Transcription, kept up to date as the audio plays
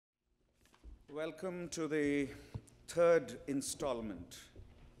Welcome to the fourth installment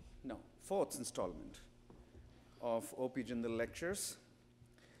of OP Jindal Lectures.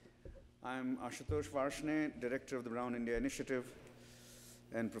 I'm Ashutosh Varshne, Director of the Brown India Initiative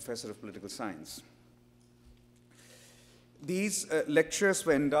and Professor of Political Science. These lectures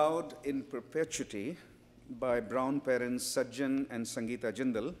were endowed in perpetuity by Brown parents Sajjan and Sangita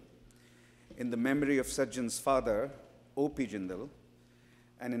Jindal in the memory of Sajjan's father, OP Jindal,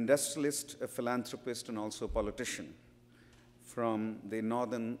 an industrialist, a philanthropist, and also a politician from the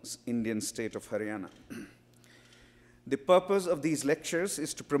northern Indian state of Haryana. The purpose of these lectures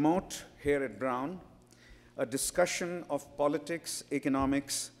is to promote here at Brown a discussion of politics,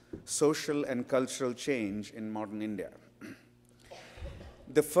 economics, social and cultural change in modern India.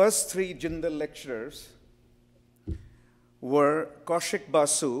 The first three Jindal lecturers were Kaushik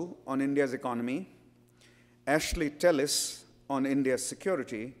Basu on India's economy, Ashley Tellis on India's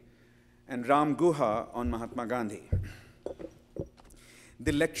security, and Ram Guha on Mahatma Gandhi.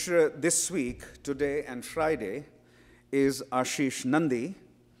 The lecturer this week, today and Friday, is Ashis Nandy.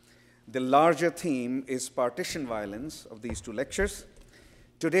 The larger theme is partition violence of these two lectures.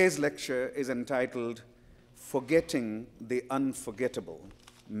 Today's lecture is entitled Forgetting the Unforgettable,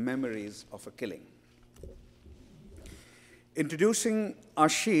 Memories of a Killing. Introducing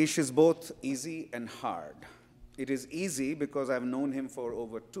Ashish is both easy and hard. It is easy because I've known him for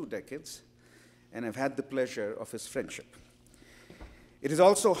over 2 decades, and I've had the pleasure of his friendship. It is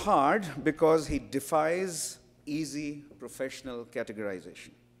also hard because he defies easy professional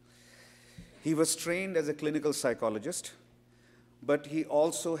categorization. He was trained as a clinical psychologist, but he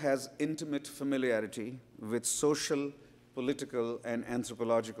also has intimate familiarity with social, political, and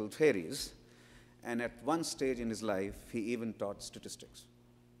anthropological theories, and at one stage in his life, he even taught statistics.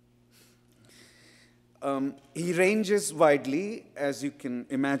 He ranges widely, as you can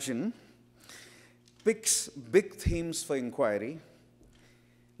imagine, picks big themes for inquiry,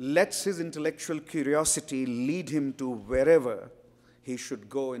 lets his intellectual curiosity lead him to wherever he should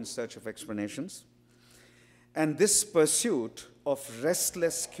go in search of explanations. And this pursuit of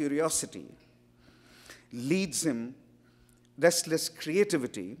restless curiosity leads him, restless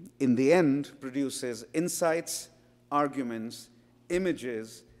creativity, in the end produces insights, arguments,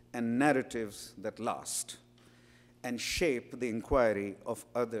 images, and narratives that last and shape the inquiry of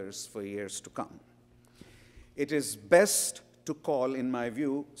others for years to come. It is best to call, in my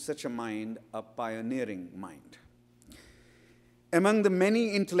view, such a mind a pioneering mind. Among the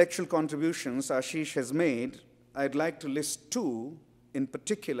many intellectual contributions Ashish has made, I'd like to list 2 in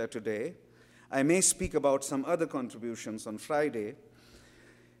particular today. I may speak about some other contributions on Friday.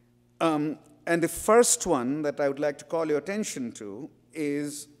 And the first one that I would like to call your attention to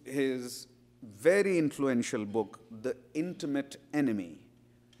is his very influential book, The Intimate Enemy: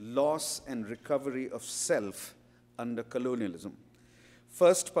 Loss and Recovery of Self Under Colonialism,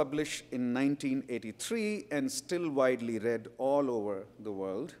 first published in 1983 and still widely read all over the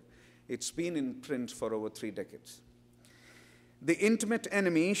world. It's been in print for over 3 decades. The Intimate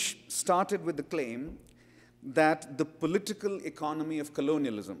Enemy started with the claim that the political economy of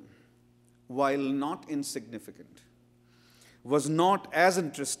colonialism, while not insignificant, was not as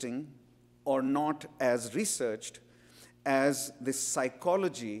interesting or not as researched as the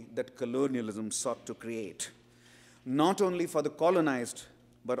psychology that colonialism sought to create, not only for the colonized,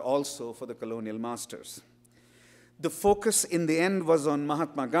 but also for the colonial masters. The focus in the end was on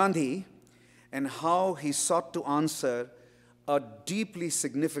Mahatma Gandhi and how he sought to answer a deeply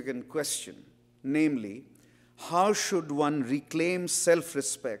significant question, namely, how should one reclaim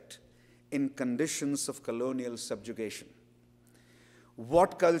self-respect in conditions of colonial subjugation?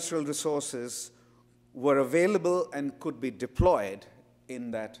 What cultural resources were available and could be deployed in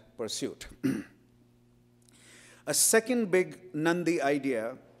that pursuit? A second big Nandi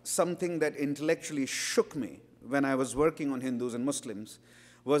idea, something that intellectually shook me when I was working on Hindus and Muslims,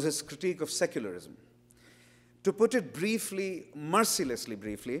 was his critique of secularism. To put it briefly, mercilessly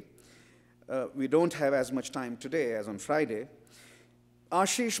briefly, we don't have as much time today as on Friday,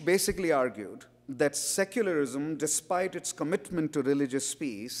 Ashish basically argued that secularism, despite its commitment to religious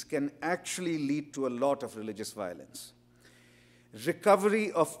peace, can actually lead to a lot of religious violence.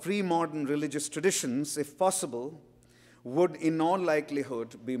 Recovery of pre-modern religious traditions, if possible, would in all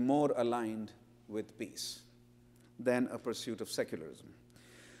likelihood be more aligned with peace than a pursuit of secularism.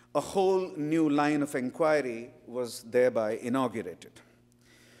 A whole new line of inquiry was thereby inaugurated.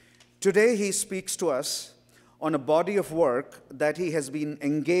 Today he speaks to us on a body of work that he has been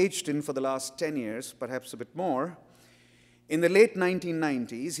engaged in for the last 10 years, perhaps a bit more. In the late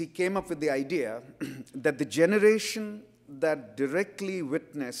 1990s, he came up with the idea that the generation that directly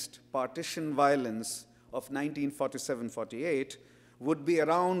witnessed partition violence of 1947-48 would be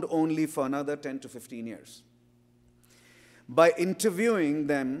around only for another 10 to 15 years. By interviewing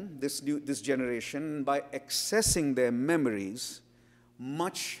them, this generation, by accessing their memories,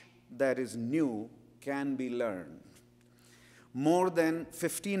 much that is new can be learned. More than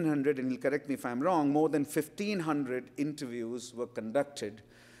 1,500, and you'll correct me if I'm wrong, more than 1,500 interviews were conducted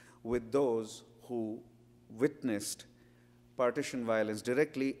with those who witnessed partition violence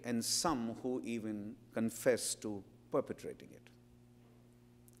directly, and some who even confessed to perpetrating it.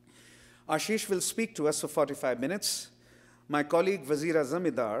 Ashish will speak to us for 45 minutes. My colleague Vazira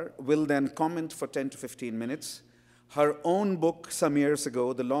Zamindar will then comment for 10 to 15 minutes. Her own book, some years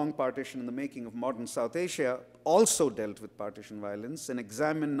ago, The Long Partition and the Making of Modern South Asia, also dealt with partition violence and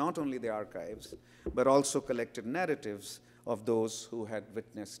examined not only the archives, but also collected narratives of those who had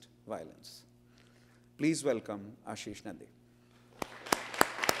witnessed violence. Please welcome Ashis Nandy.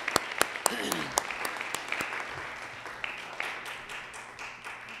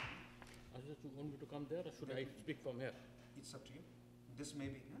 Ashis, you want me to come there, or should I speak from here? It's up to you. This may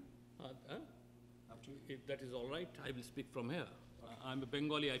be, Up to you. If that is all right, I will speak from here. Okay. I'm a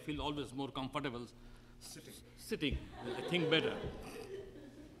Bengali. I feel always more comfortable sitting. I think better.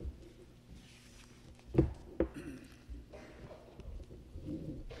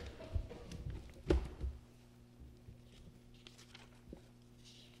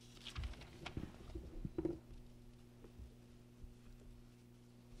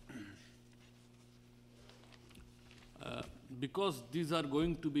 Because these are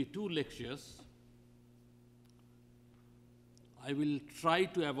going to be 2 lectures, I will try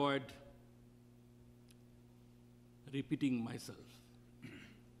to avoid repeating myself.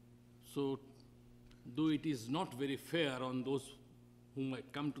 So, though it is not very fair on those who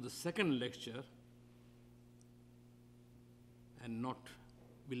might come to the second lecture and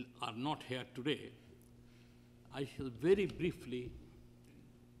are not here today, I shall very briefly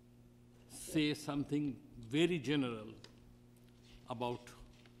say something very general about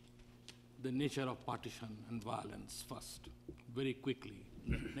the nature of partition and violence first, very quickly,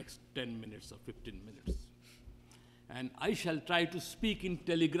 in the next 10 minutes or 15 minutes. And I shall try to speak in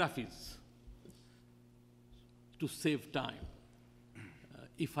telegraphies to save time.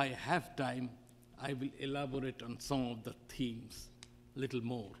 If I have time, I will elaborate on some of the themes a little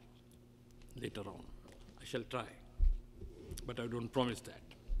more later on. I shall try, but I don't promise that.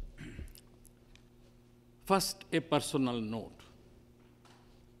 First, a personal note.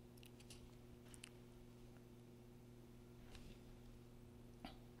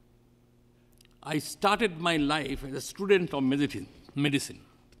 I started my life as a student of medicine,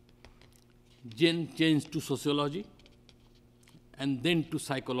 then changed to sociology, and then to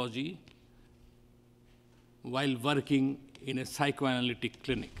psychology while working in a psychoanalytic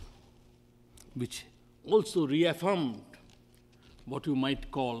clinic, which also reaffirmed what you might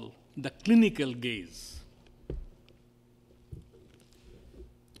call the clinical gaze.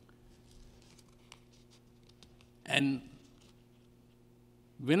 And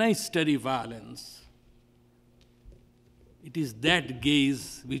when I study violence, it is that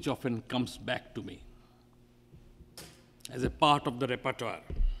gaze which often comes back to me as a part of the repertoire.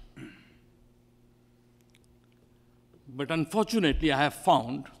 But unfortunately, I have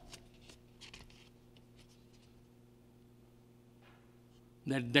found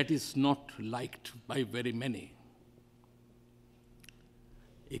that that is not liked by very many.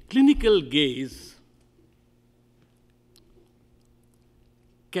 A clinical gaze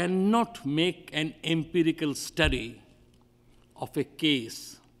cannot make an empirical study of a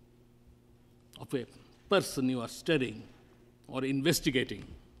case, of a person you are studying or investigating,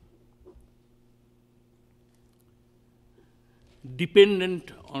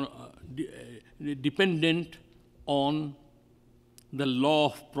 dependent on the law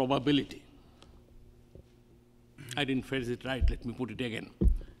of probability. I didn't phrase it right, let me put it again.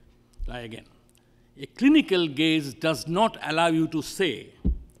 Try again. A clinical gaze does not allow you to say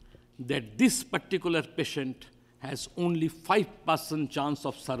that this particular patient has only 5% chance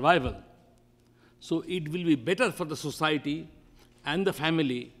of survival. So it will be better for the society and the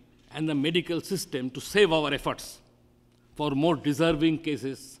family and the medical system to save our efforts for more deserving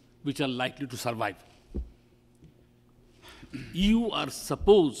cases which are likely to survive. You are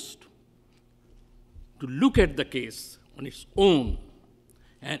supposed to look at the case on its own,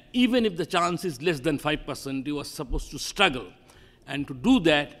 and even if the chance is less than 5%, you are supposed to struggle. And to do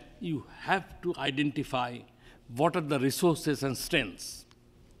that, you have to identify what are the resources and strengths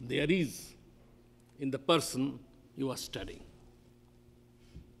there is in the person you are studying.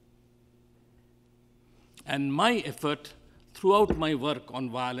 And my effort throughout my work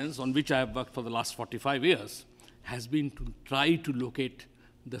on violence, on which I have worked for the last 45 years, has been to try to locate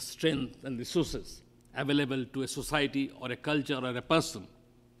the strength and resources available to a society or a culture or a person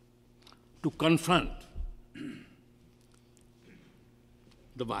to confront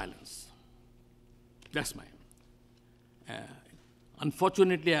the violence. That's my.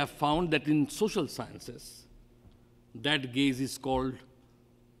 Unfortunately, I have found that in social sciences, that gaze is called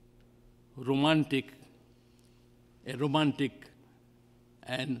a romantic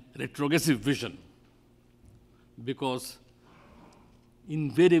and retrogressive vision, because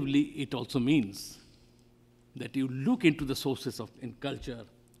invariably it also means that you look into the sources in culture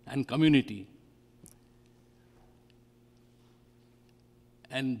and community,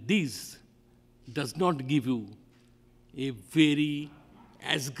 and this does not give you a very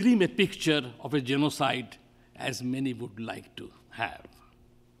as grim a picture of a genocide as many would like to have.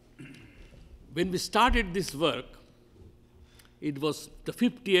 When we started this work, it was the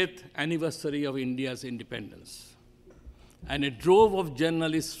 50th anniversary of India's independence, and a drove of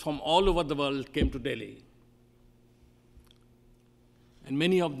journalists from all over the world came to Delhi. And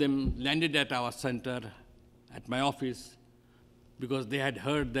many of them landed at our center, at my office, because they had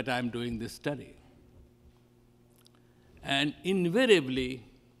heard that I'm doing this study. And invariably,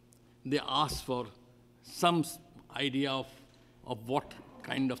 they asked for some idea of what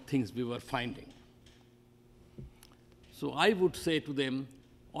kind of things we were finding. So I would say to them,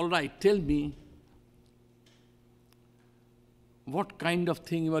 all right, tell me what kind of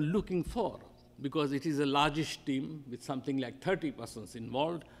thing you are looking for, because it is a largish team with something like 30 persons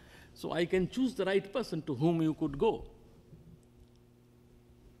involved, so I can choose the right person to whom you could go.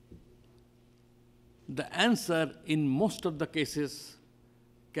 The answer in most of the cases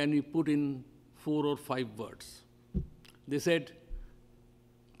can be put in 4 or 5 words. They said,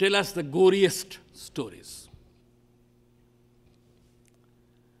 tell us the goriest stories.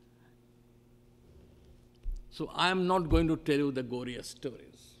 So I am not going to tell you the goriest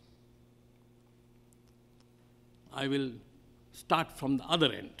stories. I will start from the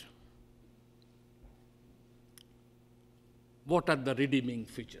other end. What are the redeeming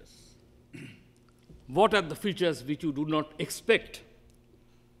features? What are the features which you do not expect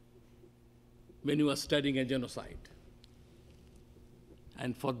when you are studying a genocide?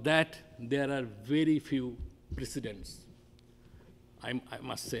 And for that, there are very few precedents, I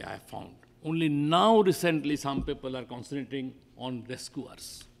must say, I have found. Only now, recently, some people are concentrating on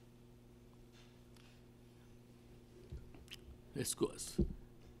rescuers. Rescuers.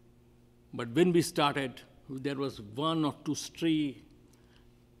 But when we started, there was 1 or 2 stray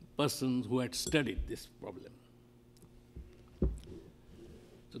persons who had studied this problem.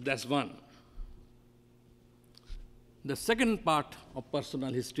 So that's one. The second part of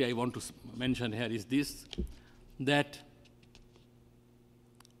personal history I want to mention here is this, that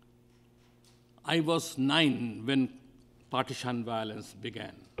I was 9 when partition violence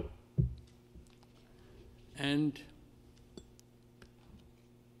began. And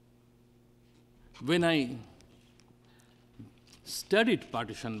when I studied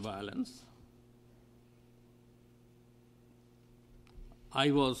partition violence, I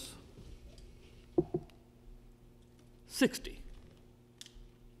was 60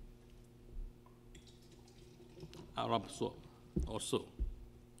 or so.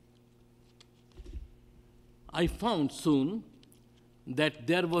 I found soon that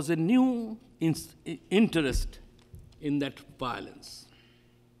there was a new interest in that violence.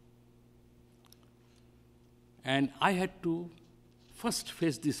 And I had to first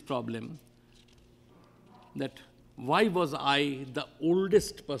face this problem, that why was I the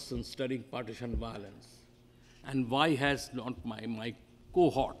oldest person studying partition violence, and why has not my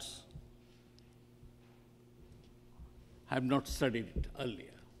cohorts have not studied it earlier?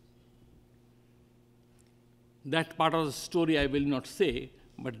 That part of the story I will not say,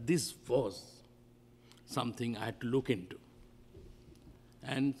 but this was something I had to look into.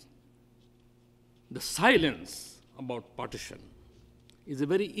 And the silence about partition is a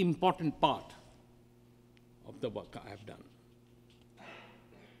very important part of the work I have done.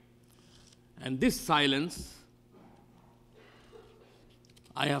 And this silence,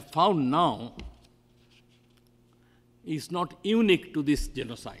 I have found now, is not unique to this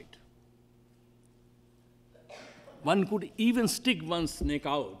genocide. One could even stick one's neck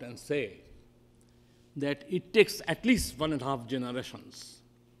out and say that it takes at least 1.5 generations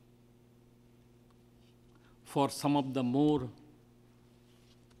for some of the more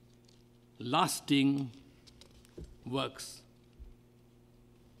lasting works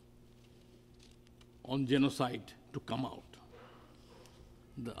on genocide to come out.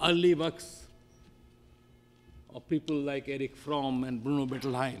 The early works of people like Erich Fromm and Bruno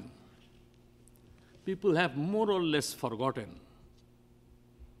Bettelheim, people have more or less forgotten,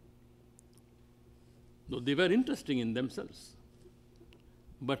 though they were interesting in themselves.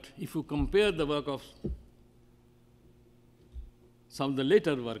 But if you compare the work of some of the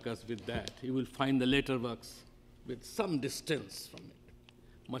later workers with that, you will find the later works with some distance from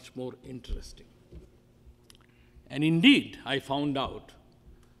it, much more interesting. And indeed, I found out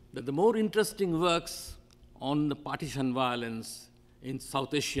that the more interesting works on the partition violence in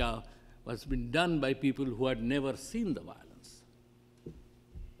South Asia was been done by people who had never seen the violence.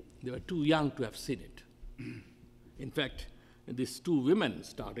 They were too young to have seen it. In fact, these two women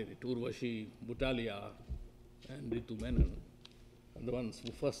started it, Urvashi Butalia and Ritu Menon, and the ones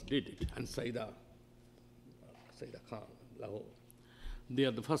who first did it, and Saida Khan, Lahore. They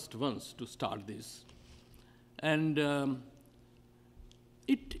are the first ones to start this. And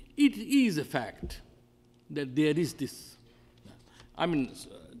it is a fact that there is this. I mean,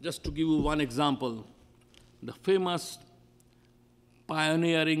 just to give you one example, the famous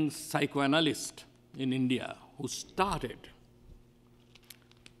pioneering psychoanalyst in India who started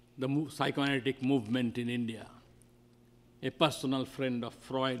the psychoanalytic movement in India, a personal friend of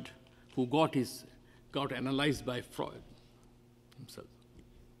Freud who got analyzed by Freud himself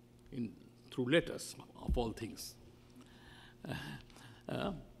through letters, of all things.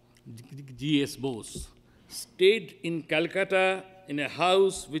 G.S. Bose stayed in Calcutta in a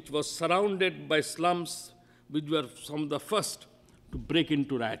house which was surrounded by slums, which were some of the first to break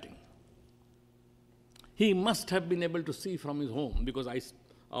into rioting. He must have been able to see from his home, because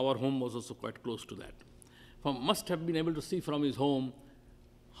our home was also quite close to that. Must have been able to see from his home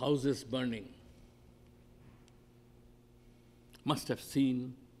houses burning. Must have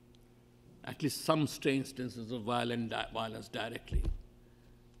seen at least some strange instances of violence directly.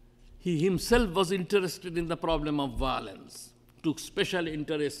 He himself was interested in the problem of violence, took special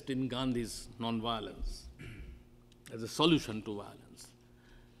interest in Gandhi's non-violence as a solution to violence,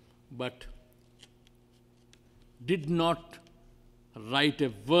 but did not write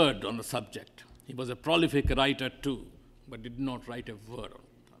a word on the subject. He was a prolific writer too, but did not write a word on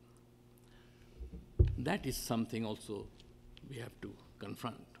it. That is something also we have to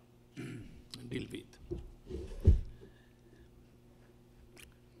confront and deal with.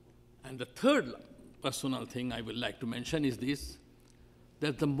 And the third personal thing I would like to mention is this,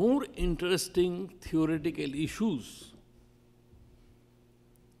 that the more interesting theoretical issues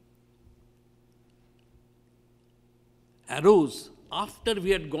arose after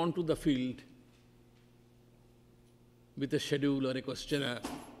we had gone to the field with a schedule or a questionnaire,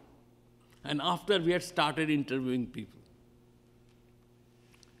 and after we had started interviewing people.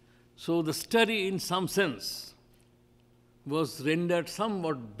 So the study, in some sense, was rendered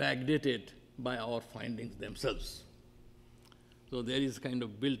somewhat backdated by our findings themselves. So there is kind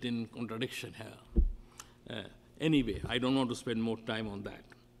of built-in contradiction here. Anyway, I don't want to spend more time on that.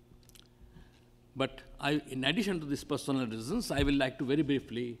 But in addition to these personal reasons, I will like to very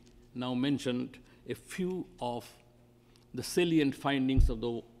briefly now mention a few of the salient findings of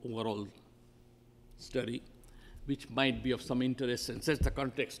the overall study, which might be of some interest and sets the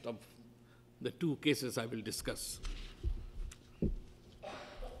context of the two cases I will discuss.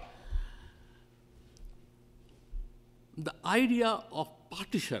 The idea of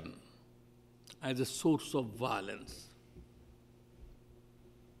partition as a source of violence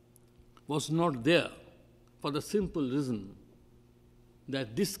was not there for the simple reason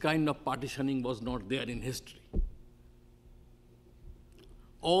that this kind of partitioning was not there in history.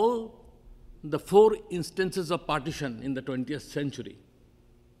 All the 4 instances of partition in the 20th century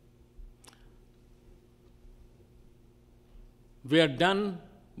were done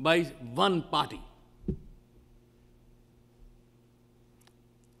by one party.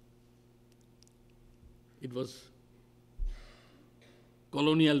 It was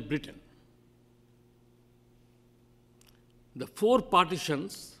colonial Britain. The 4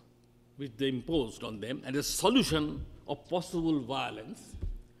 partitions which they imposed on them as a solution of possible violence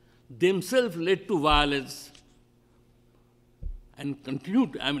themselves led to violence and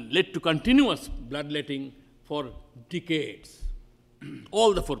led to continuous bloodletting for decades.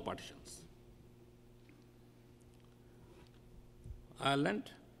 All the 4 partitions.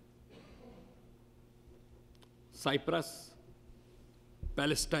 Ireland, Cyprus,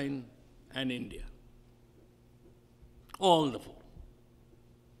 Palestine, and India. All the 4.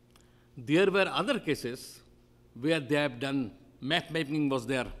 There were other cases where they have done, map making was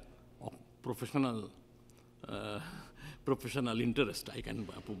their professional interest, I can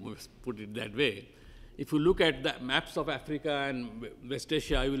put it that way. If you look at the maps of Africa and West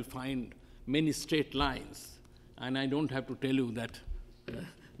Asia, you will find many straight lines And I don't have to tell you that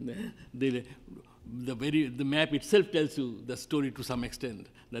the map itself tells you the story to some extent,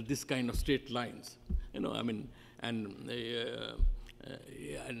 that this kind of straight lines, and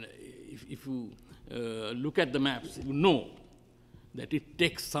if you look at the maps, you know that it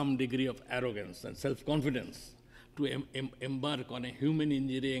takes some degree of arrogance and self-confidence to embark on a human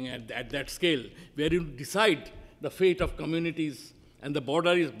engineering at that scale, where you decide the fate of communities and the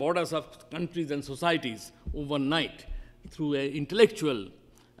borders of countries and societies overnight through an intellectual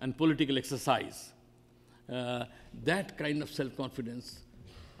and political exercise. That kind of self-confidence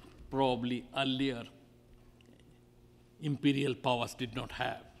probably earlier imperial powers did not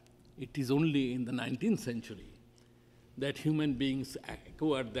have. It is only in the 19th century that human beings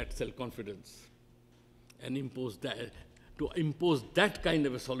acquired that self-confidence and impose that kind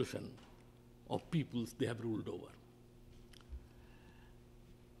of a solution of peoples they have ruled over.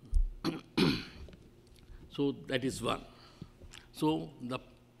 So that is one. So the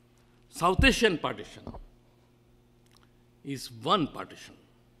South Asian partition is one partition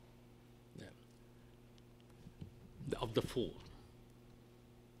of the four.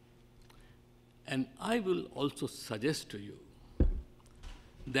 And I will also suggest to you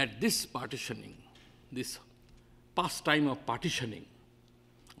that this partitioning, this pastime of partitioning,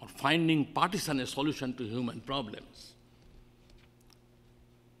 or finding partisan a solution to human problems,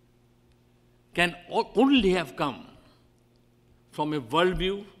 can only have come from a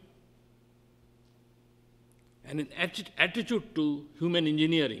worldview and an attitude to human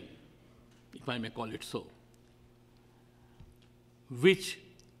engineering, if I may call it so, which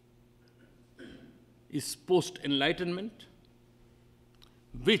is post-enlightenment,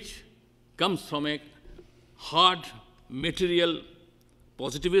 which comes from a hard, material,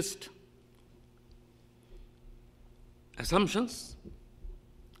 positivist assumptions,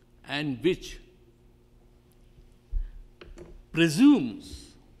 and which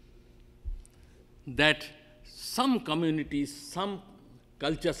presumes that some communities, some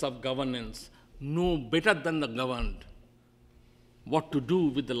cultures of governance know better than the governed what to do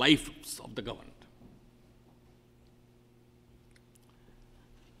with the lives of the governed.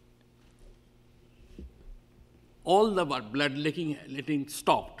 All the bloodletting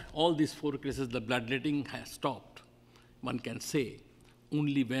stopped. All these four cases, the bloodletting has stopped, one can say,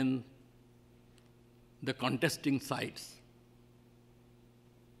 only when the contesting sides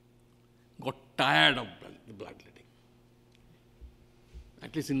got tired of the bloodletting.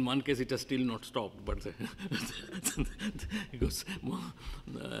 At least in one case, it has still not stopped, but because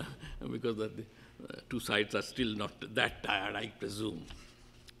the two sides are still not that tired, I presume.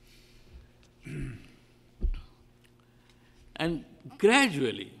 And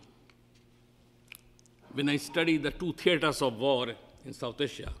gradually, when I studied the two theaters of war in South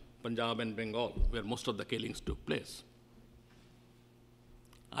Asia, Punjab and Bengal, where most of the killings took place,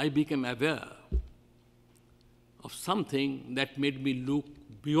 I became aware of something that made me look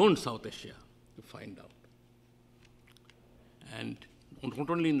beyond South Asia to find out. And not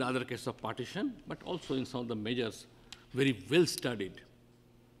only in the other case of partition, but also in some of the measures, very well-studied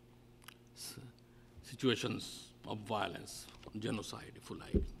situations of violence, genocide, if you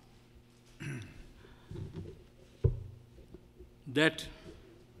like. That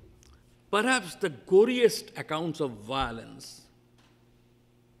perhaps the goriest accounts of violence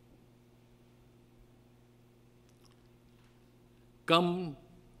come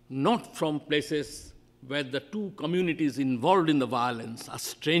not from places where the two communities involved in the violence are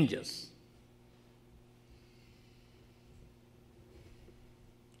strangers,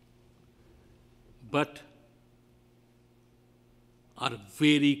 but are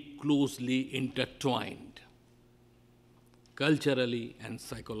very closely intertwined, culturally and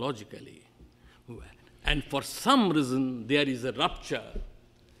psychologically. And for some reason, there is a rupture,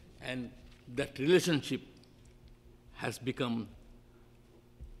 and that relationship has become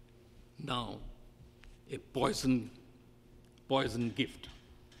now a poison gift.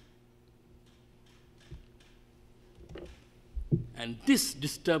 And this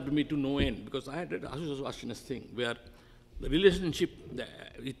disturbed me to no end, because I had read Ashis thing, where the relationship,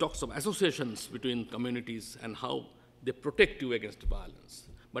 he talks of associations between communities and how they protect you against violence.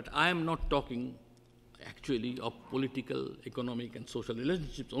 But I am not talking actually of political, economic, and social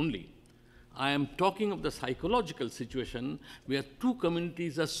relationships only. I am talking of the psychological situation where two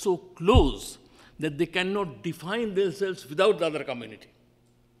communities are so close that they cannot define themselves without the other community,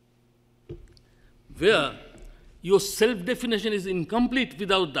 where your self-definition is incomplete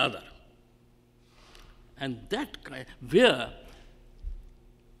without the other. And where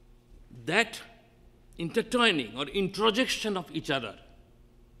that intertwining or introjection of each other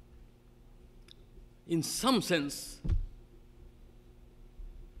in some sense,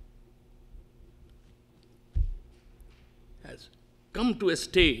 has come to a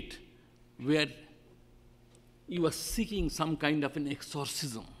state where you are seeking some kind of an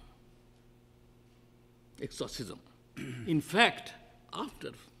exorcism. Exorcism. In fact,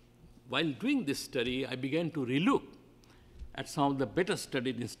 while doing this study, I began to relook at some of the better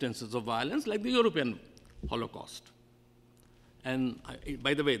studied instances of violence, like the European Holocaust. And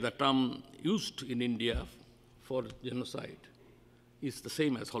by the way, the term used in India for genocide is the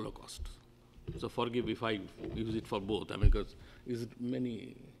same as Holocaust. So forgive if I use it for both. I mean, because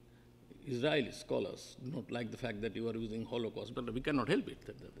many Israeli scholars do not like the fact that you are using Holocaust, but we cannot help it.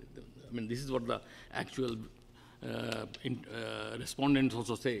 I mean, this is what the actual respondents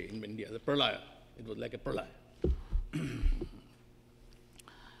also say in India, the pralaya. It was like a pralaya.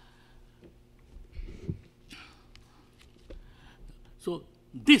 So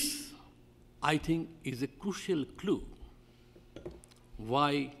this, I think, is a crucial clue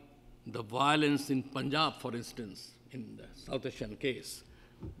why the violence in Punjab, for instance, in the South Asian case,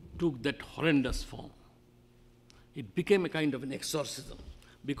 took that horrendous form. It became a kind of an exorcism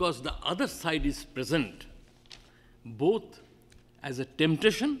because the other side is present both as a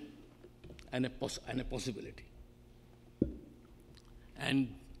temptation and a possibility.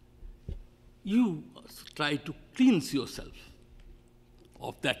 And you try to cleanse yourself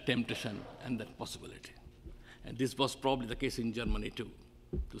of that temptation and that possibility. And this was probably the case in Germany too,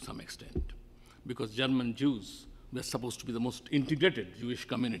 to some extent, because German Jews were supposed to be the most integrated Jewish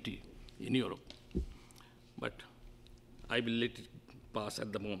community in Europe. But I will let it pass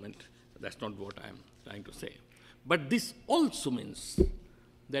at the moment. That's not what I'm trying to say. But this also means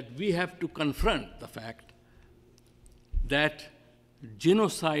that we have to confront the fact that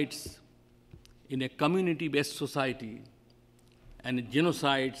genocides in a community-based society and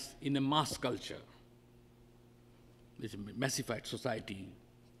genocides in a mass culture, which is a massified society,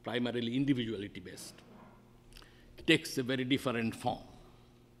 primarily individuality-based, takes a very different form.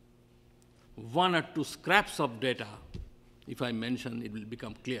 One or two scraps of data, if I mention, it will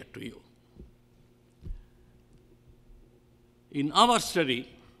become clear to you. In our study,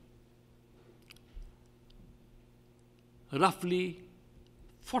 roughly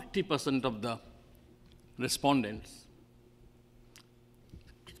 40% of the respondents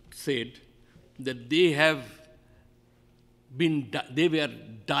said that they were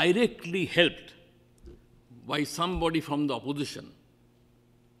directly helped by somebody from the opposition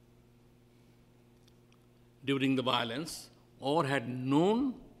during the violence, or had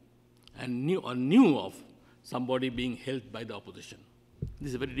known and knew of somebody being helped by the opposition. This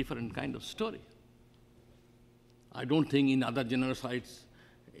is a very different kind of story. I don't think in other genocides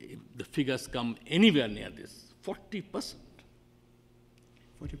the figures come anywhere near this. 40%.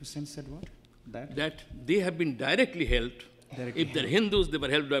 40% said what? That they have been directly helped. If they're Hindus, they were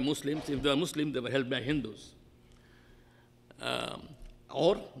helped by Muslims. If they are Muslims, they were helped by Hindus.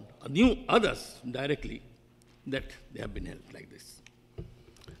 Or knew others directly that they have been helped like this.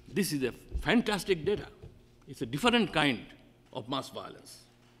 This is a fantastic data. It's a different kind of mass violence,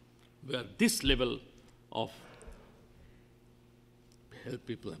 where this level of help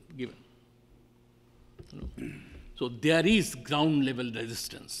people have given. So there is ground level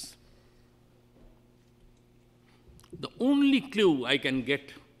resistance. The only clue I can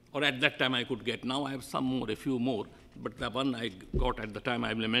get, or at that time I could get, now I have some more, a few more, but the one I got at the time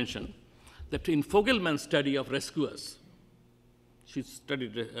I will mention, that in Fogelman's study of rescuers, she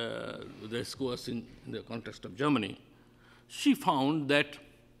studied rescuers in the context of Germany, she found that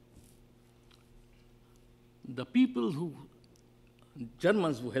the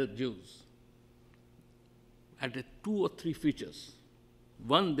Germans who helped Jews had 2 or 3 features.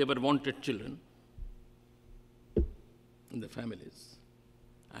 One, they were wanted children in the families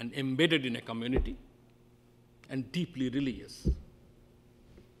and embedded in a community and deeply religious.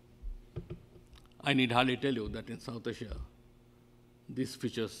 I need hardly tell you that in South Asia, these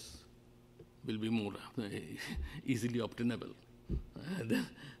features will be more easily obtainable than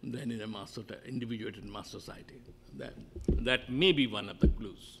in a individuated mass society. That may be one of the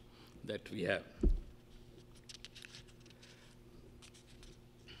clues that we have.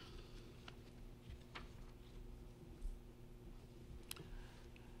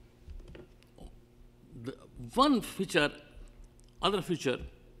 One feature, other feature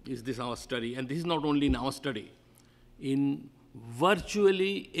is this our study, and this is not only in our study. In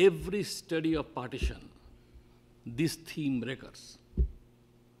virtually every study of partition, this theme recurs,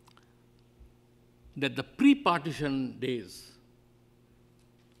 that the pre-partition days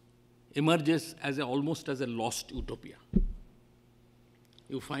emerges as almost as a lost utopia.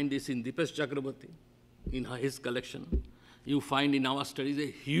 You find this in Dipesh Chakrabarty, in his collection, you find in our studies a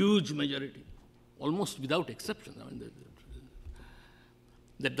huge majority, almost without exception. I mean,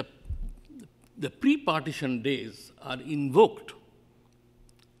 that the pre-partition days are invoked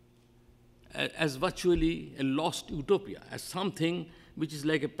as virtually a lost utopia, as something which is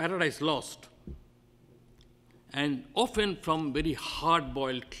like a paradise lost, and often from very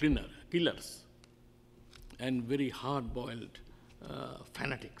hard-boiled killers and very hard-boiled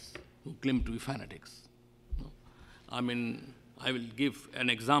fanatics who claim to be fanatics. I mean, I will give an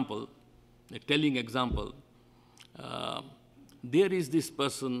example, a telling example. There is this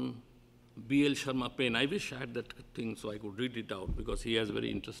person, B.L. Sharma Pen. I wish I had that thing so I could read it out, because he has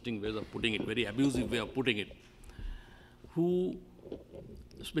very interesting ways of putting it, very abusive way of putting it, who,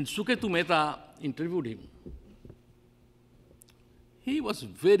 when Suketu Mehta interviewed him, he was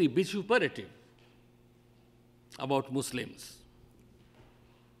very vituperative about Muslims.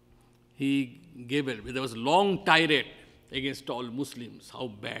 He gave it, there was a long tirade against all Muslims, how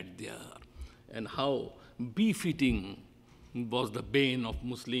bad they are, and how beef-eating was the bane of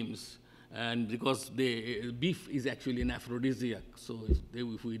Muslims, and because beef is actually an aphrodisiac, so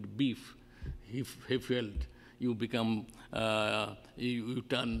if you eat beef, he felt you become, you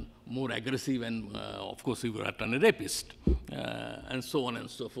turn more aggressive, and of course you will turn a rapist, and so on and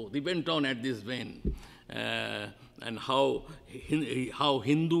so forth. He went on at this vein, and how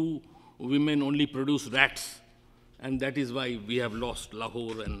Hindu women only produce rats, and that is why we have lost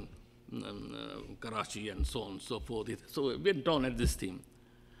Lahore and Karachi and so on and so forth. So it went on at this theme.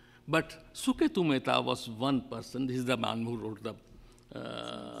 But Suketu Mehta was one person. This is the man who wrote the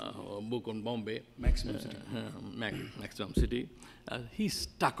book on Bombay. Maximum City. Maximum City. He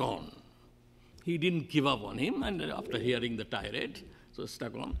stuck on. He didn't give up on him, and after hearing the tirade, so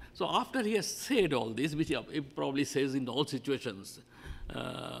stuck on. So after he has said all this, which he probably says in all situations,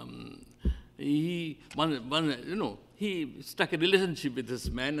 he struck a relationship with this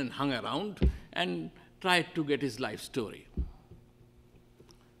man and hung around and tried to get his life story.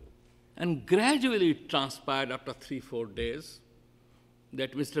 And gradually it transpired after 3-4 days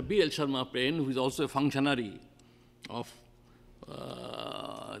that Mr. B.L. Sharma Pen, who is also a functionary of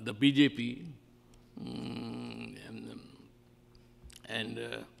the BJP and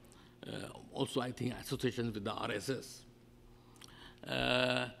also, I think, associations with the RSS,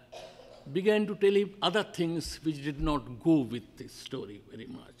 began to tell him other things which did not go with this story very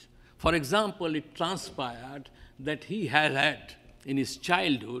much. For example, it transpired that he had had in his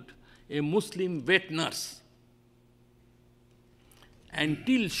childhood a Muslim wet nurse.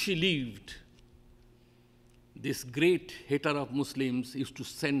 Until she lived, this great hater of Muslims used to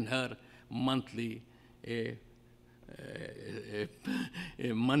send her monthly a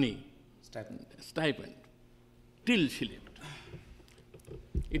money stipend till she lived.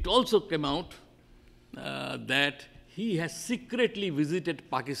 It also came out that he has secretly visited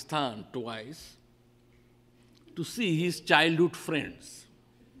Pakistan twice to see his childhood friends,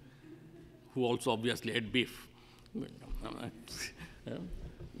 who also obviously had beef.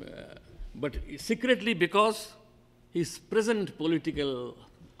 But secretly, because his present political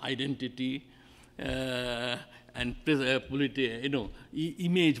identity and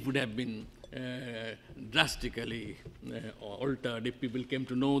image would have been drastically altered if people came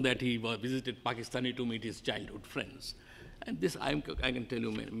to know that he visited Pakistan to meet his childhood friends. And this, I can tell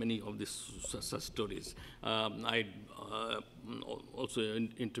you many of these such stories. I also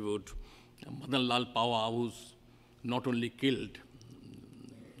interviewed Madan Lal Pawa, who's not only killed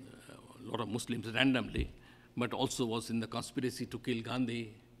a lot of Muslims randomly, but also was in the conspiracy to kill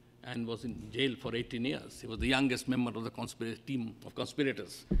Gandhi and was in jail for 18 years. He was the youngest member of the team of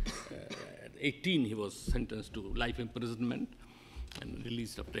conspirators. At 18, he was sentenced to life imprisonment and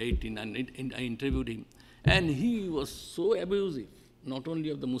released after 18, and I interviewed him. And he was so abusive, not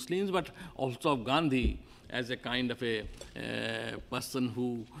only of the Muslims, but also of Gandhi as a kind of a person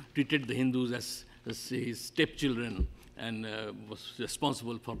who treated the Hindus as his stepchildren and was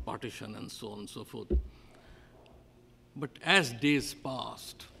responsible for partition and so on and so forth. But as days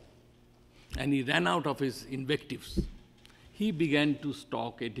passed, and he ran out of his invectives, he began to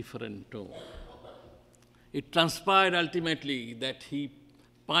talk a different tone. It transpired ultimately that he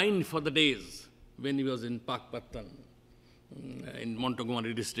pined for the days when he was in Pakpatan, in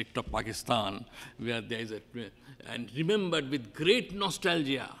Montgomery district of Pakistan, where there is and remembered with great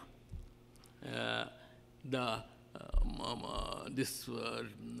nostalgia this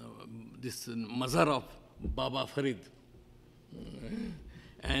mazar of Baba Farid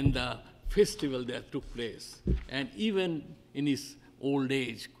and the festival that took place. And even in his old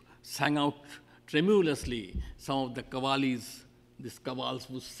age, sang out tremulously some of the qawwalis, these qawwals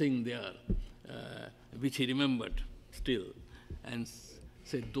would sing there which he remembered still, and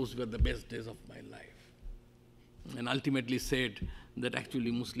said those were the best days of my life. And ultimately said that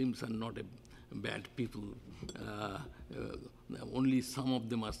actually Muslims are not a bad people. Only some of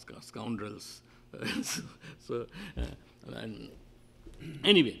them are scoundrels. And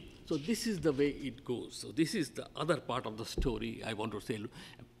anyway, so this is the way it goes. So this is the other part of the story I want to say.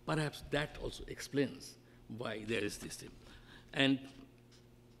 Perhaps that also explains why there is this thing. And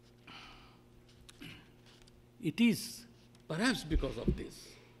it is perhaps because of this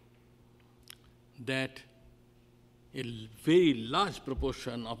that a very large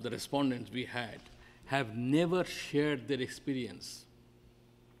proportion of the respondents we had have never shared their experience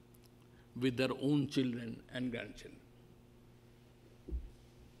with their own children and grandchildren.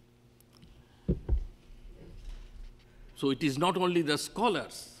 So it is not only the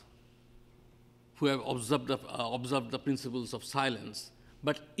scholars who have observed the principles of silence,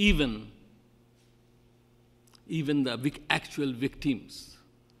 but even the actual victims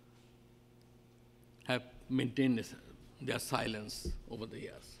have maintained their silence over the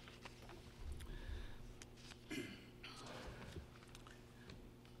years.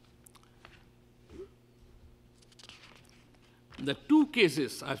 The two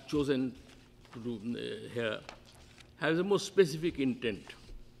cases I've chosen to do here have a more specific intent.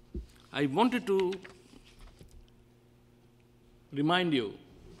 I wanted to remind you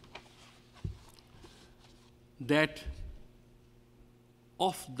that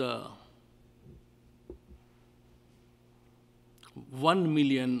of the 1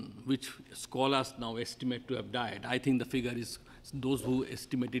 million which scholars now estimate to have died, I think the figure is, those who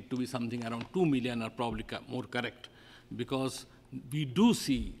estimate it to be something around 2 million are probably more correct, because we do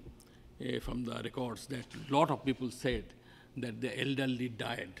see from the records that a lot of people said that the elderly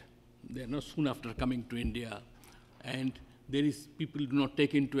died. They are not soon after coming to India, and there is, people do not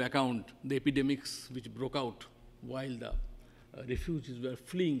take into account the epidemics which broke out while the refugees were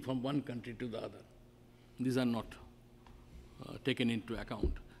fleeing from one country to the other. These are not taken into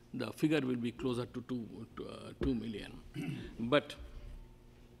account. The figure will be closer to 2 million. But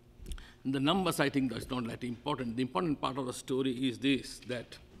the numbers, I think, that's not that important. The important part of the story is this,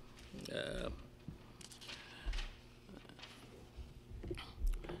 that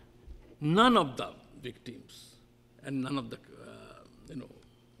none of the victims and none of the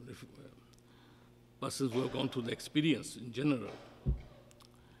persons who have gone through the experience in general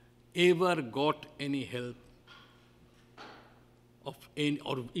ever got any help of any,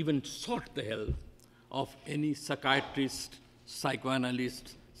 or even sought the help of any psychiatrist,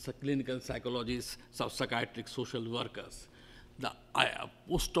 psychoanalyst, clinical psychologists, psychiatric social workers. The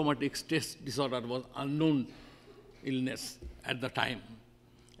post-traumatic stress disorder was unknown illness at the time,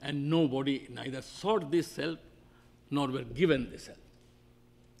 and nobody neither sought this help nor were given this help.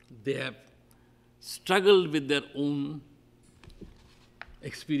 They have struggled with their own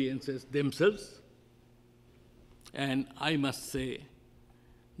experiences themselves, and I must say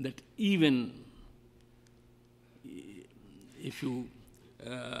that even if you,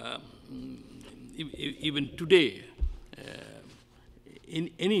 even today, in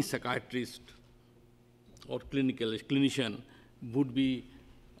any psychiatrist or clinician would be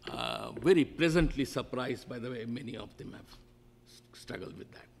very pleasantly surprised by the way many of them have struggled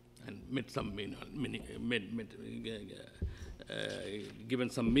with that and given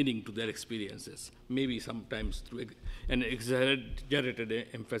some meaning to their experiences, maybe sometimes through an exaggerated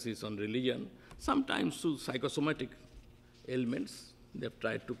emphasis on religion, sometimes through psychosomatic ailments they have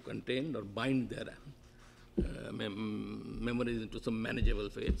tried to contain or bind their memories into some manageable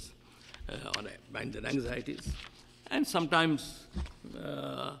fates, or bind their anxieties, and sometimes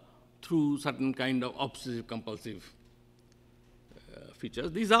through certain kind of obsessive-compulsive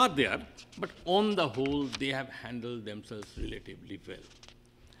features. These are there, but on the whole, they have handled themselves relatively well.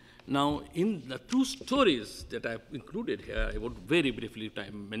 Now, in the two stories that I've included here, I would very briefly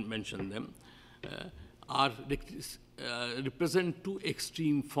mention them, represent two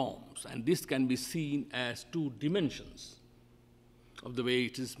extreme forms, and this can be seen as two dimensions of the way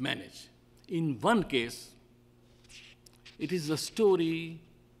it is managed. In one case, it is the story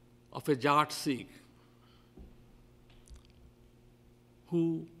of a Jat Sikh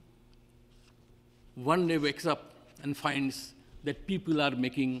who one day wakes up and finds that people are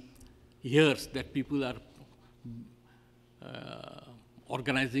making hears that people are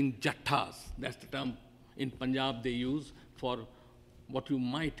organizing jattas. That's the term in Punjab they use for what you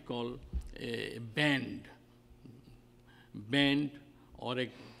might call a band or a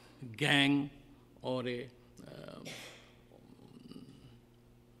gang or a,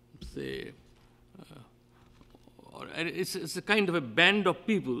 say, or it's a kind of a band of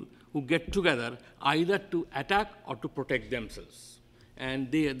people who get together either to attack or to protect themselves.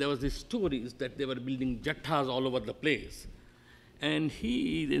 And there was these stories that they were building jattas all over the place. And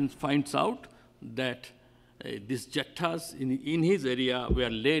he then finds out that these jattas in his area were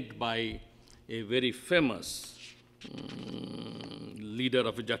led by a very famous leader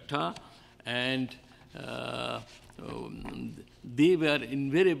of a jatta, and they were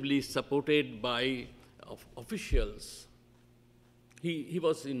invariably supported by officials. He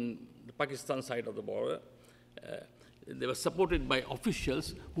was in the Pakistan side of the border. They were supported by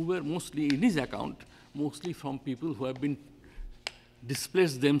officials who were mostly, in his account, mostly from people who have been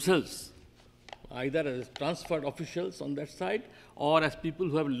displaced themselves, either as transferred officials on that side or as people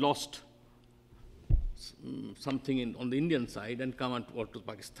who have lost something on the Indian side and come out to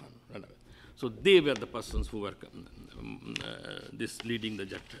Pakistan. So they were the persons who were leading the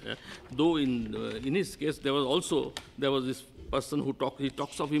Jatta. Though in his case, there was this person who he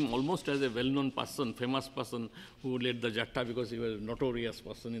talks of him almost as a well-known person, famous person who led the Jatta because he was a notorious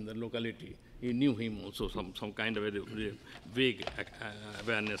person in the locality. He knew him also, some kind of a vague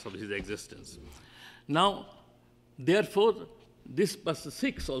awareness of his existence. Now, therefore, this person,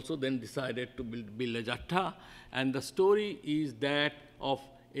 Sikhs also then decided to build a Jatta, and the story is that of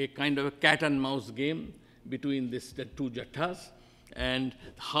a kind of a cat and mouse game between the two Jattas, and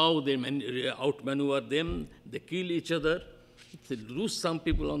how they outmaneuver them, they kill each other, they lose some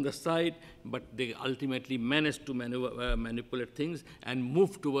people on the side, but they ultimately manage to manipulate things and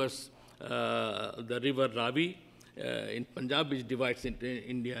move towards the river Ravi in Punjab, which divides into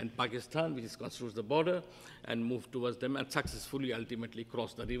India and Pakistan, which constitutes the border, and move towards them and successfully ultimately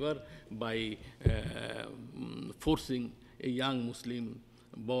cross the river by forcing a young Muslim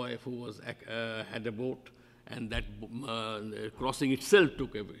boy who had a boat, and that crossing itself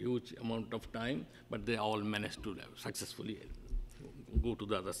took a huge amount of time, but they all managed to successfully go to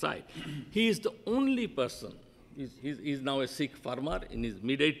the other side. He is the only person, he's now a Sikh farmer in his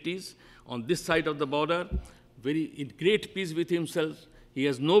mid-80s on this side of the border, very in great peace with himself. He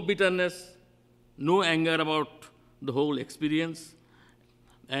has no bitterness, no anger about the whole experience,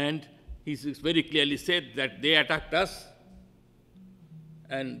 and he's very clearly said that they attacked us,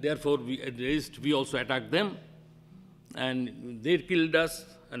 and therefore we also attacked them, and they killed us,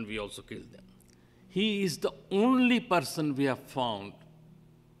 and we also killed them. He is the only person we have found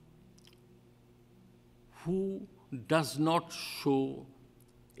who does not show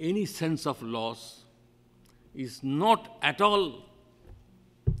any sense of loss, is not at all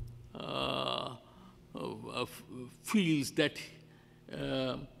feels that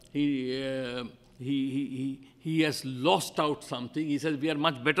he has lost out something. He says, we are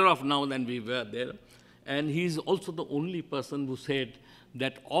much better off now than we were there. And he is also the only person who said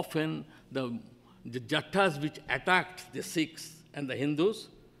that often the Jattas which attacked the Sikhs and the Hindus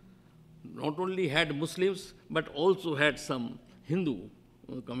not only had Muslims, but also had some Hindu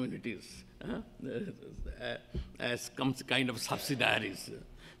communities as kind of subsidiaries.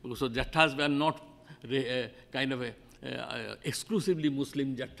 So Jattas were not kind of exclusively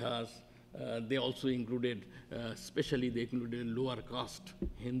Muslim Jattas. They also included, especially they included lower caste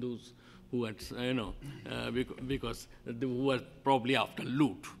Hindus who had, because they were probably after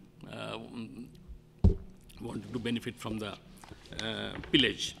loot, wanted to benefit from the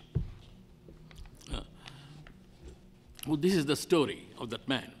pillage. Well, this is the story of that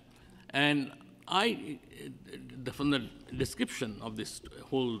man. And from the description of this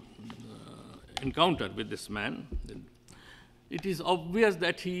whole encounter with this man, it is obvious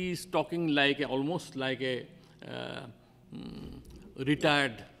that he is talking almost like a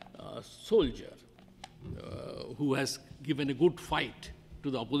retired soldier who has given a good fight to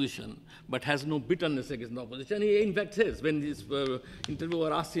the opposition, but has no bitterness against the opposition. He, in fact, says, when this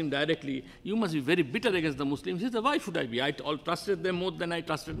interviewer asked him directly, you must be very bitter against the Muslims. He said, why should I be? I trusted them more than I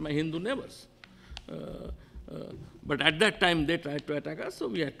trusted my Hindu neighbors. But at that time, they tried to attack us, so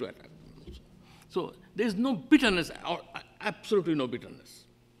we had to attack them. So there is no bitterness, absolutely no bitterness.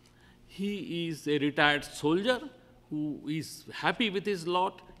 He is a retired soldier who is happy with his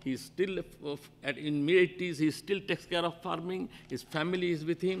lot. He's still, in mid-80s, he still takes care of farming. His family is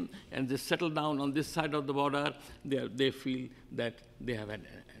with him, and they settle down on this side of the border. They feel that they have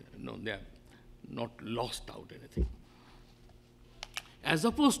they have not lost out anything. As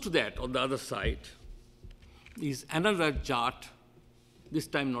opposed to that, on the other side, is another Jat, this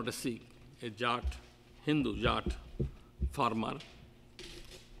time not a Sikh, a Jat, Hindu Jat farmer,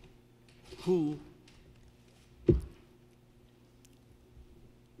 who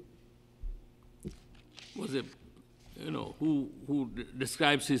was who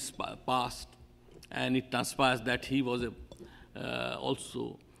describes his past, and it transpires that he was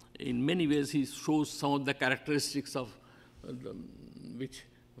also in many ways, he shows some of the characteristics of which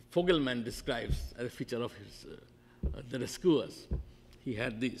Fogelman describes as a feature of his the rescuers. He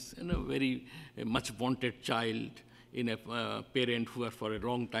had this, very much wanted child in a parent who were for a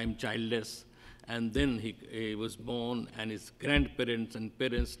long time childless, and then he was born, and his grandparents and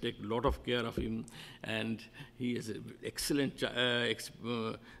parents take a lot of care of him, and he has an excellent,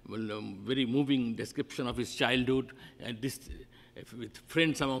 very moving description of his childhood, and this with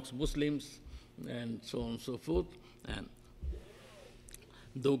friends amongst Muslims, and so on and so forth. And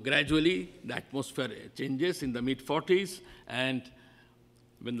though gradually the atmosphere changes in the mid-40s, and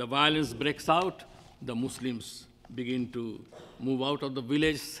when the violence breaks out, the Muslims begin to move out of the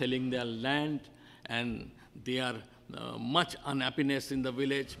village, selling their land, and they are much unhappiness in the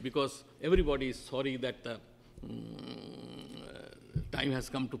village because everybody is sorry that the time has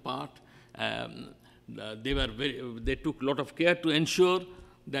come to part. They took a lot of care to ensure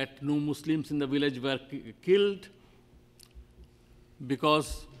that no Muslims in the village were killed,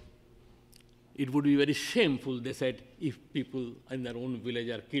 because it would be very shameful, they said, if people in their own village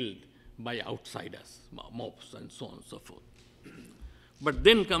are killed by outsiders, mobs, and so on and so forth. But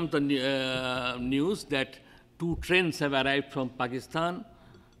then comes the news that 2 trains have arrived from Pakistan,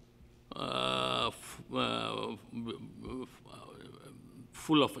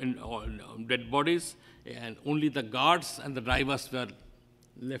 full of dead bodies, and only the guards and the drivers were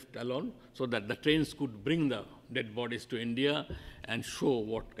left alone, so that the trains could bring the dead bodies to India and show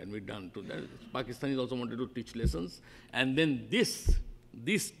what can be done to them. Pakistanis also wanted to teach lessons. And then these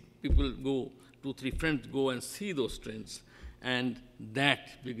people go, 2, 3 friends go and see those trains, and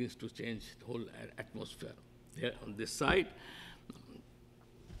that begins to change the whole atmosphere there on this side.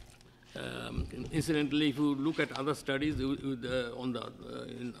 Incidentally, if you look at other studies on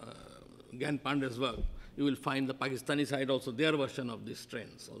in Gyan Pandey's work, you will find the Pakistani side also, their version of these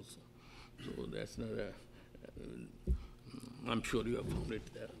trends also. So that's another, I'm sure you have found it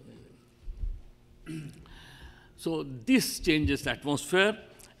there. So this changes the atmosphere,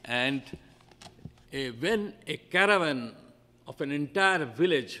 and when a caravan of an entire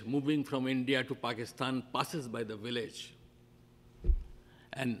village moving from India to Pakistan passes by the village,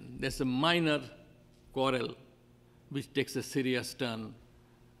 and there's a minor quarrel which takes a serious turn,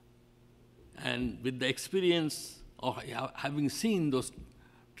 and with the experience of having seen those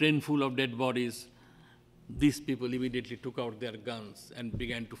train full of dead bodies, these people immediately took out their guns and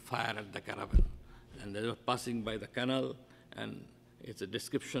began to fire at the caravan. And they were passing by the canal, and it's a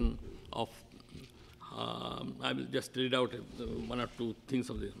description of, I will just read out 1 or 2 things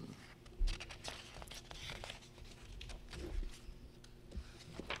of this.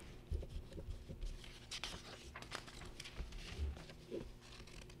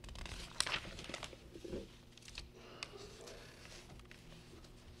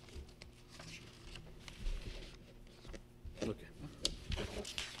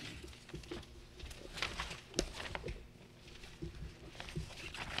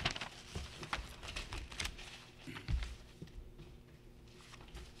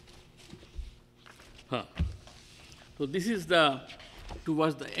 So this is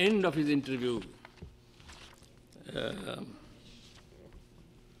towards the end of his interview.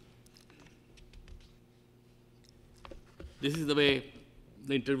 This is the way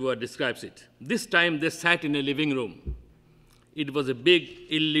the interviewer describes it. This time they sat in a living room. It was a big,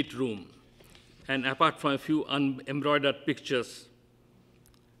 ill-lit room, and apart from a few embroidered pictures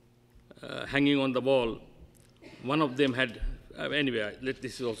hanging on the wall, one of them had, anyway,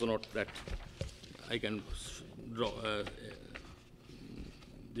 this is also not that I can draw,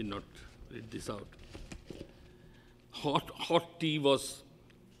 did not read this out. Hot tea was,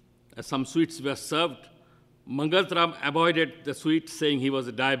 some sweets were served. Mangatram avoided the sweets, saying he was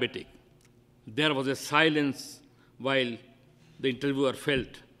a diabetic. There was a silence while the interviewer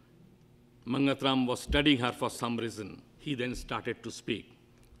felt Mangatram was studying her for some reason. He then started to speak.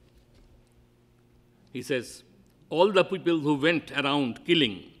 He says, all the people who went around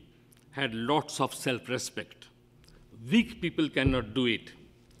killing had lots of self-respect. Weak people cannot do it.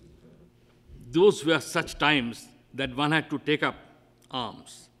 Those were such times that one had to take up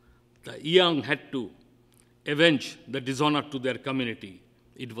arms. The young had to avenge the dishonor to their community.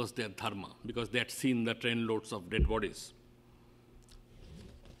 It was their dharma, because they had seen the trainloads of dead bodies.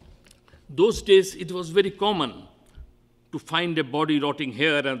 Those days, it was very common to find a body rotting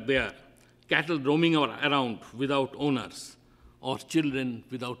here and there, cattle roaming around without owners, or children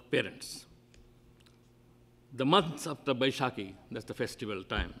without parents. The months after Baishakhi, that's the festival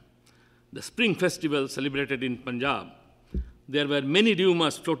time, the spring festival celebrated in Punjab, there were many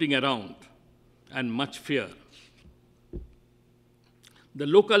rumors floating around and much fear. The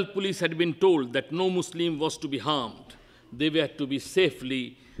local police had been told that no Muslim was to be harmed. They were to be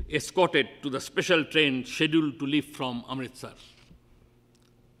safely escorted to the special train scheduled to leave from Amritsar.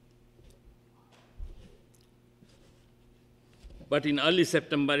 But in early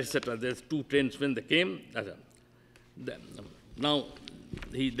September, etc., there's 2 trains when they came. Now,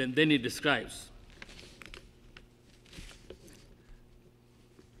 then he describes.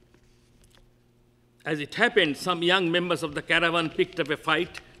 As it happened, some young members of the caravan picked up a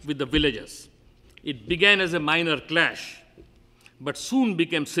fight with the villagers. It began as a minor clash, but soon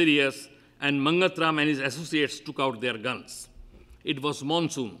became serious, and Mangatram and his associates took out their guns. It was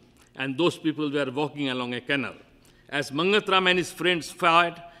monsoon, and those people were walking along a canal. As Mangatram and his friends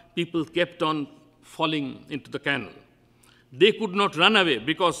fired, people kept on falling into the canal. They could not run away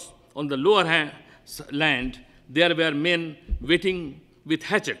because on the lower land, there were men waiting with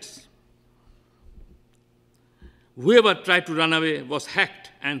hatchets. Whoever tried to run away was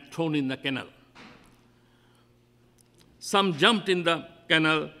hacked and thrown in the canal. Some jumped in the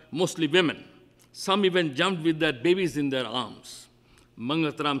canal, mostly women. Some even jumped with their babies in their arms.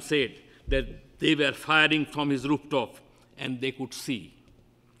 Mangatram said that they were firing from his rooftop and they could see.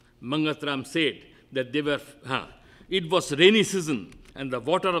 Mangatram said that it was rainy season and the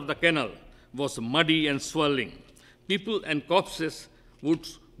water of the canal was muddy and swirling. People and corpses would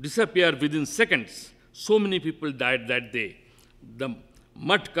disappear within seconds. So many people died that day. The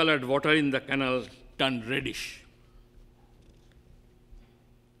mud-colored water in the canal turned reddish.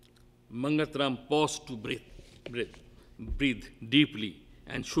 Mangatram paused to breathe deeply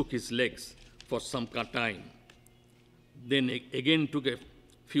and shook his legs for some time. Then again took a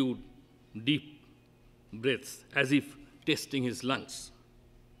few deep breaths as if testing his lungs.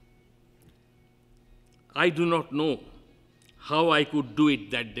 I do not know how I could do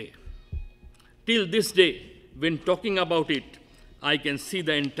it that day. Till this day, when talking about it, I can see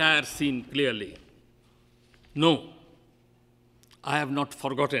the entire scene clearly. No, I have not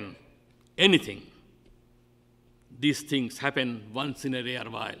forgotten anything. These things happen once in a rare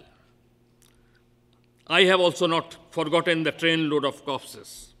while. I have also not forgotten the trainload of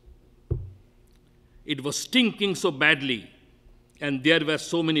corpses. It was stinking so badly, and there were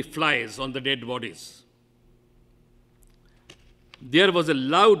so many flies on the dead bodies. There was a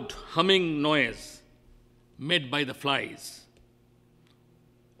loud humming noise made by the flies.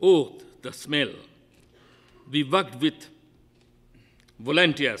 Oh, the smell. We worked with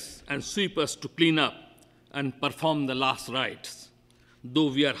volunteers and sweepers to clean up and perform the last rites, though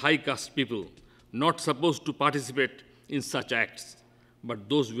we are high caste people, not supposed to participate in such acts, but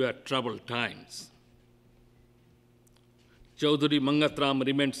those were troubled times. Chaudhary Mangatram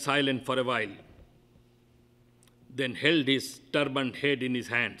remained silent for a while, then held his turbaned head in his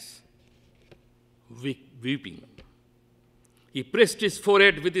hands, weeping. He pressed his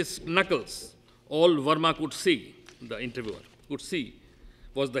forehead with his knuckles. All Verma could see, the interviewer could see,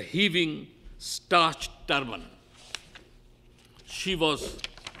 was the heaving, starched turban. She was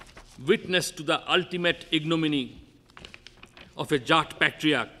witness to the ultimate ignominy of a Jat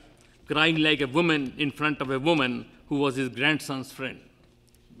patriarch crying like a woman in front of a woman who was his grandson's friend.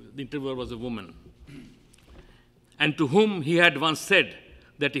 The interviewer was a woman. And to whom he had once said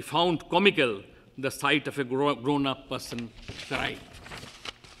that he found comical the sight of a grown-up person crying.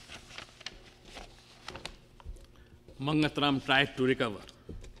 Mangatram tried to recover.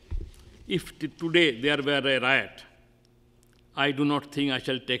 If today there were a riot, I do not think I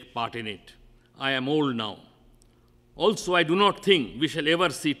shall take part in it. I am old now. Also, I do not think we shall ever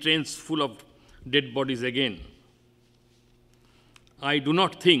see trains full of dead bodies again. I do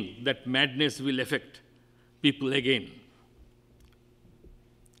not think that madness will affect people again.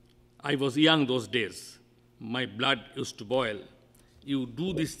 I was young those days. My blood used to boil. You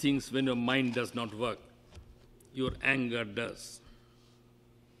do these things when your mind does not work. Your anger does.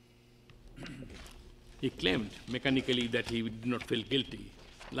 He claimed mechanically that he did not feel guilty,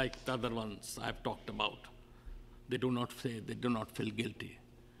 like the other ones I have talked about. They do not say they do not feel guilty.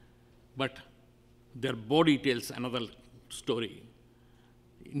 But their body tells another story.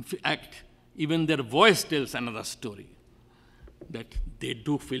 In fact, even their voice tells another story, that they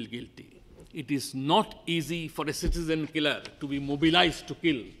do feel guilty. It is not easy for a citizen killer to be mobilized to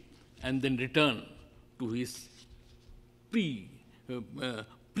kill and then return to his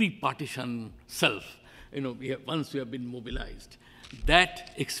pre-partition self. Once you have been mobilized,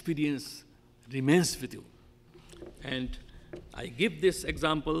 that experience remains with you. And I give this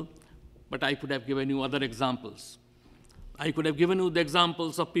example, but I could have given you other examples. I could have given you the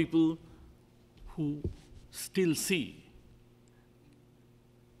examples of people who still see.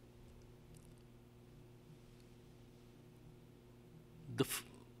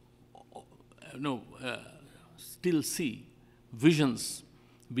 still see visions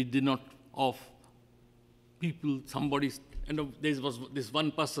which did not of people, somebody, there was this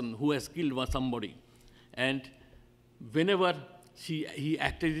one person who has killed somebody, and whenever he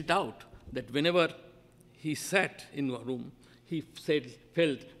acted it out, that whenever he sat in a room, he felt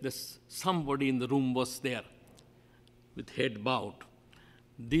that somebody in the room was there with head bowed.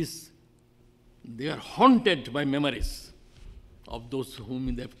 They are haunted by memories of those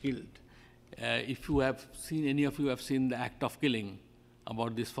whom they have killed. If you have seen, any of you have seen The Act of Killing,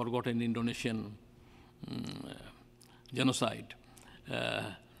 about this forgotten Indonesian genocide.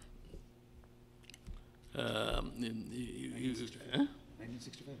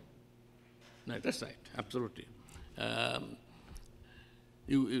 1965. No, that's right, absolutely.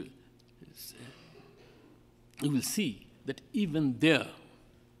 You will see that even there,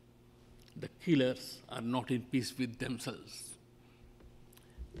 the killers are not in peace with themselves.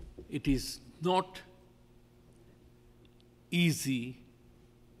 It is not easy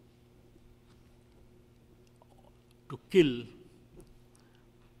to kill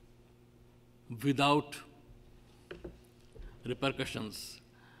without repercussions.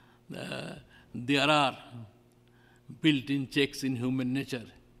 There are built-in checks in human nature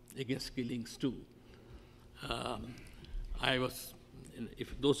against killings too.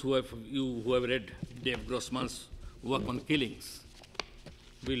 If those who have read Dave Grossman's work on killings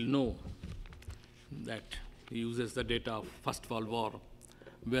will know that he uses the data of First World War,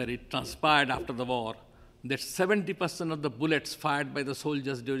 where it transpired after the war that 70% of the bullets fired by the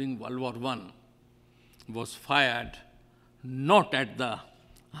soldiers during World War I was fired not at the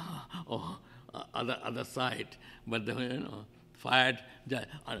other side, but fired,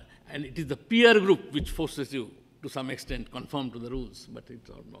 and it is the peer group which forces you to some extent conform to the rules, but it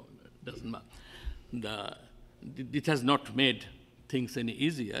doesn't matter. It has not made things any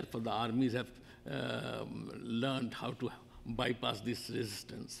easier, for the armies have learned how to bypass this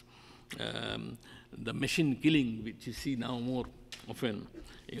resistance. The machine killing, which you see now more often,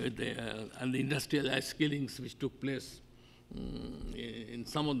 and the industrialized killings which took place in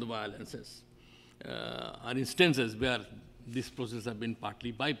some of the violences, are instances where this process has been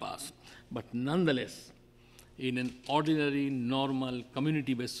partly bypassed. But nonetheless, in an ordinary, normal,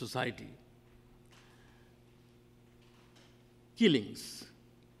 community-based society, killings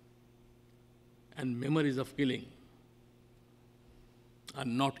and memories of killing are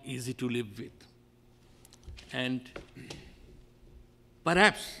not easy to live with. And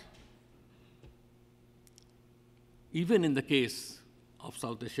perhaps, even in the case of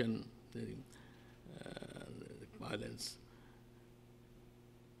South Asian violence,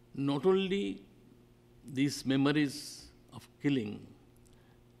 not only these memories of killing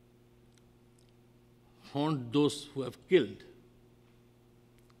haunt those who have killed,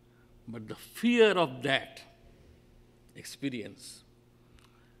 but the fear of that experience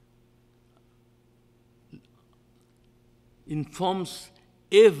informs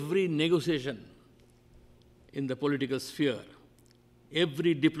every negotiation in the political sphere,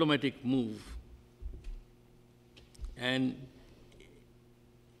 every diplomatic move, and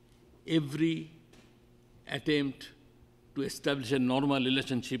every attempt to establish a normal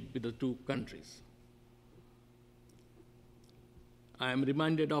relationship with the two countries. I am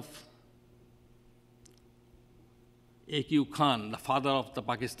reminded of A.Q. Khan, the father of the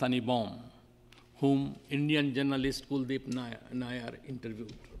Pakistani bomb, whom Indian journalist Kuldeep Nayar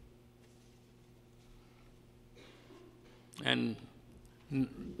interviewed. And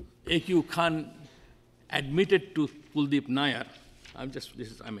A.Q. Khan admitted to Kuldeep Nayar, I'm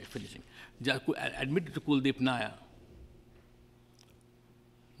finishing, admitted to Kuldeep Nayar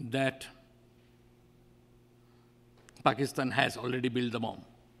that Pakistan has already built the bomb.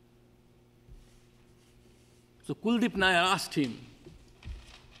 So Kuldeep Nayar asked him,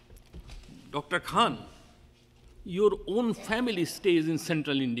 Dr. Khan, your own family stays in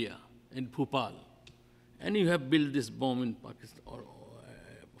central India, in Bhopal, and you have built this bomb in Pakistan,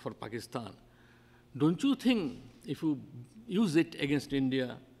 for Pakistan. Don't you think if you use it against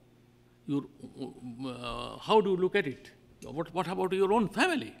India, how do you look at it? What about your own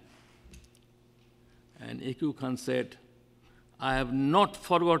family? And A.Q. Khan said, I have not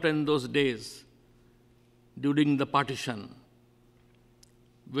forgotten those days during the partition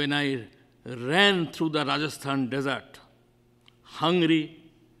when I ran through the Rajasthan desert,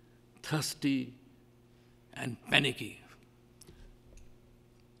 hungry, thirsty, and panicky,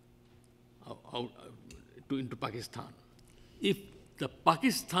 into Pakistan. If the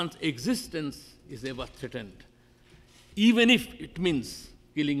Pakistan's existence is ever threatened, even if it means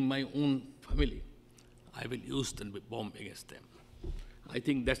killing my own family, I will use the bomb against them. I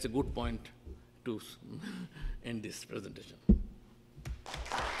think that's a good point to end this presentation.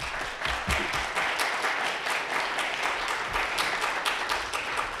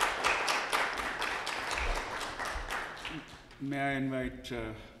 May I invite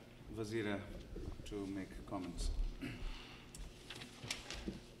Vazira to make comments?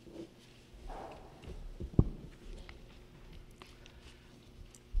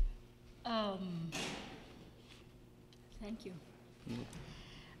 Thank you.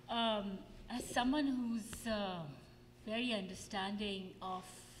 As someone who's very understanding of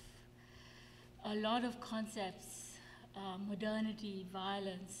a lot of concepts, modernity,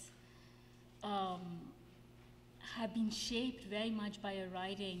 violence, have been shaped very much by your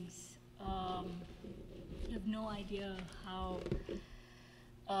writings. You have no idea how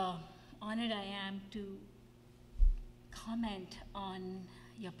honored I am to comment on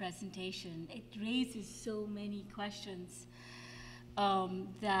your presentation. It raises so many questions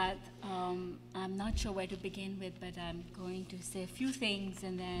that I'm not sure where to begin with, but I'm going to say a few things,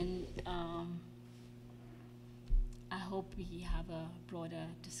 and then I hope we have a broader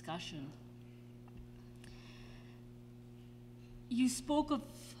discussion. You spoke of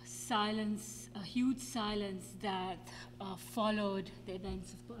silence, a huge silence that followed the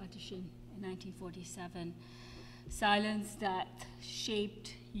events of Partition in 1947. Silence that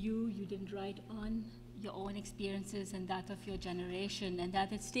shaped you. You didn't write on your own experiences and that of your generation, and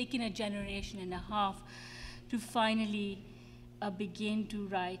that it's taken a generation and a half to finally begin to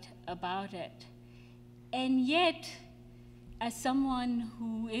write about it. And yet, as someone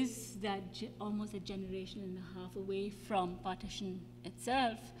who is that almost a generation and a half away from Partition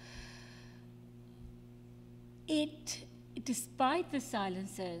itself, it, despite the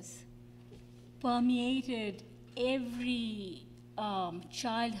silences, permeated every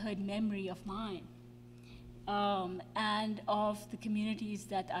childhood memory of mine and of the communities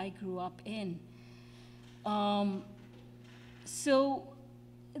that I grew up in. So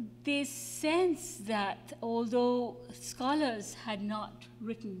this sense that although scholars had not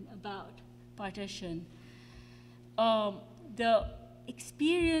written about partition, the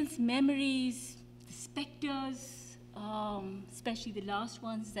experience, memories, the specters, especially the last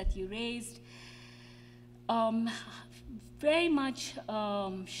ones that you raised, very much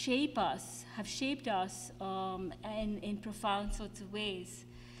have shaped us in profound sorts of ways.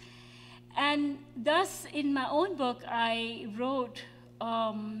 And thus, in my own book, I wrote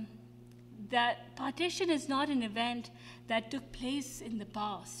that partition is not an event that took place in the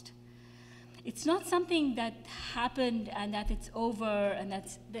past. It's not something that happened and that it's over and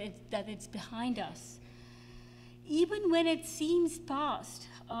that it's behind us. Even when it seems past,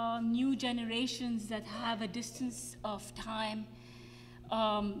 new generations that have a distance of time,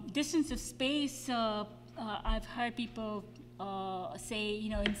 distance of space, I've heard people say, you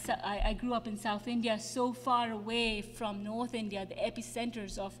know, I grew up in South India, so far away from North India, the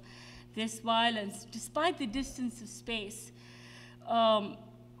epicenters of this violence, despite the distance of space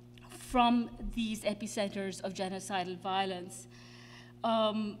from these epicenters of genocidal violence.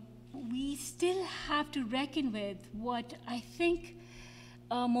 We still have to reckon with what I think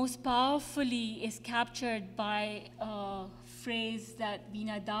most powerfully is captured by a phrase that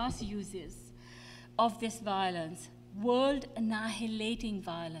Veena Das uses of this violence: world annihilating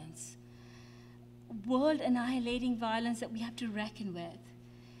violence. World annihilating violence that we have to reckon with.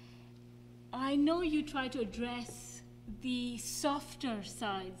 I know you try to address the softer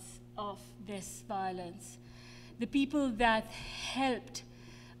sides of this violence, the people that helped,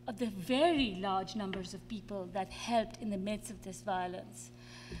 the very large numbers of people that helped in the midst of this violence.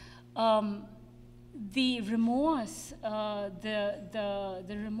 The remorse, the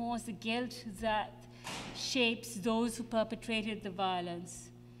remorse, the guilt that shapes those who perpetrated the violence.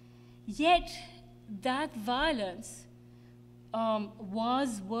 Yet that violence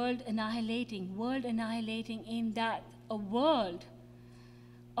was world annihilating in that a world,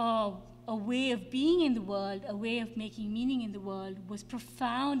 a way of being in the world, a way of making meaning in the world was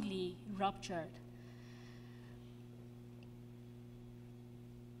profoundly ruptured.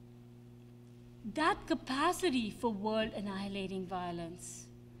 That capacity for world annihilating violence,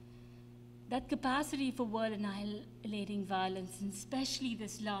 and especially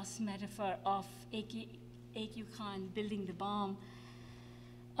this last metaphor of A.Q. Khan building the bomb,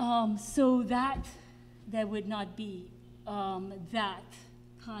 so that there would not be that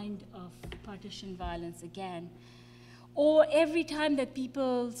kind of partition violence again. Or every time that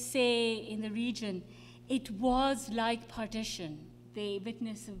people say in the region, it was like partition, they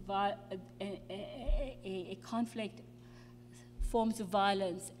witness a conflict, forms of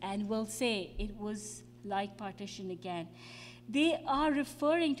violence, and will say it was like partition again. they are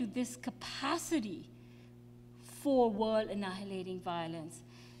referring to this capacity for world-annihilating violence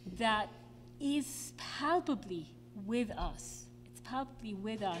that is palpably with us. It's palpably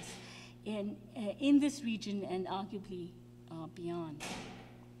with us in this region and arguably beyond.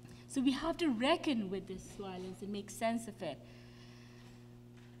 So we have to reckon with this violence and make sense of it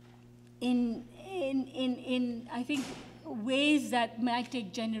in I think, ways that might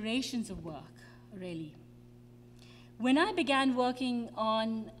take generations of work, really. When I began working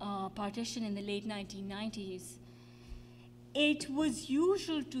on partition in the late 1990s, it was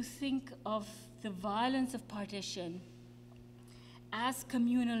usual to think of the violence of partition as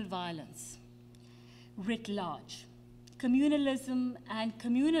communal violence, writ large. Communalism and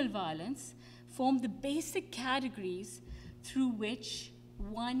communal violence form the basic categories through which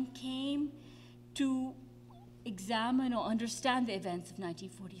one came to examine or understand the events of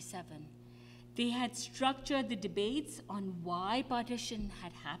 1947. They had structured the debates on why partition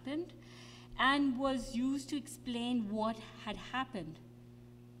had happened and was used to explain what had happened.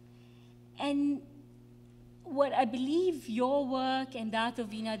 And what I believe your work and that of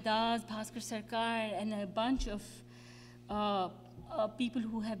Veena Das, Bhaskar Sarkar, and a bunch of people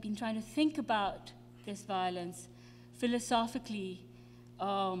who have been trying to think about this violence philosophically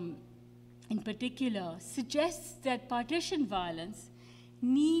in particular, suggests that partition violence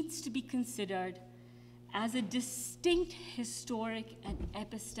needs to be considered as a distinct historic and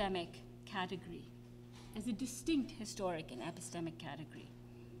epistemic category, as a distinct historic and epistemic category.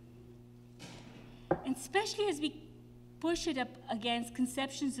 And especially as we push it up against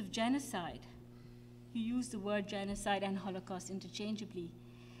conceptions of genocide, you use the word genocide and Holocaust interchangeably,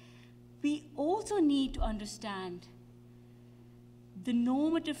 we also need to understand the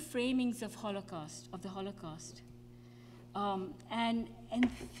normative framings of the Holocaust, and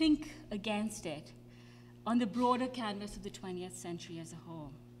think against it on the broader canvas of the 20th century as a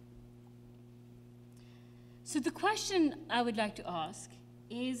whole. So the question I would like to ask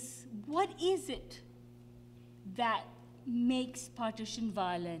is, what is it that makes partition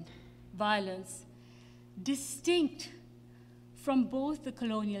violence distinct from both the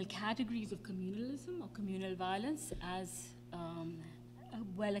colonial categories of communalism or communal violence, as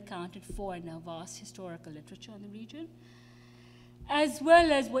well accounted for in a vast historical literature in the region, as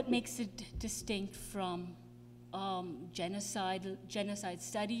well as what makes it distinct from genocide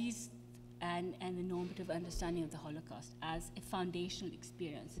studies and the normative understanding of the Holocaust as a foundational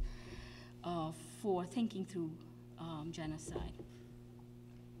experience for thinking through genocide.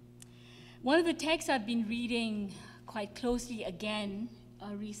 One of the texts I've been reading quite closely again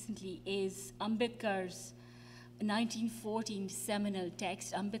recently is Ambedkar's 1914 seminal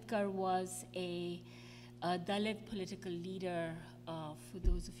text. Ambedkar was a Dalit political leader, for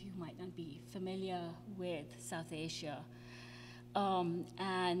those of you who might not be familiar with South Asia,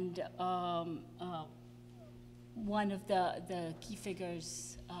 and one of the key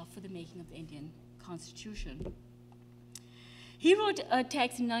figures for the making of the Indian Constitution. He wrote a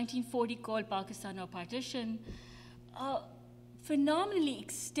text in 1940 called Pakistan or Partition, a phenomenally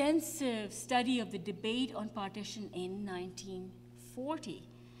extensive study of the debate on partition in 1940.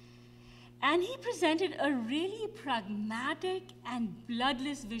 And he presented a really pragmatic and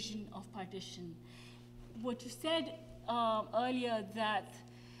bloodless vision of partition. What you said earlier, that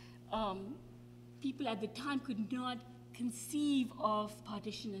people at the time could not conceive of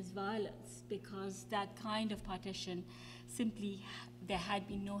partition as violence because that kind of partition simply, there had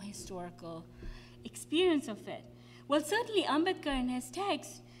been no historical experience of it. Well, certainly Ambedkar in his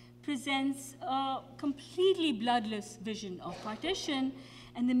text presents a completely bloodless vision of partition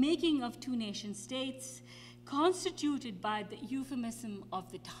and the making of two nation states constituted by the euphemism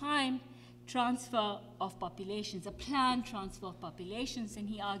of the time, transfer of populations, a planned transfer of populations. And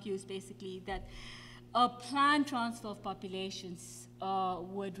he argues basically that a planned transfer of populations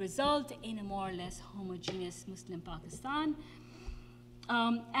would result in a more or less homogeneous Muslim Pakistan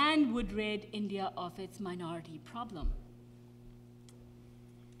and would rid India of its minority problem.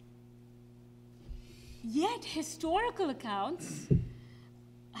 Yet historical accounts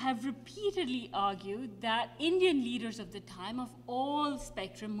have repeatedly argued that Indian leaders of the time of all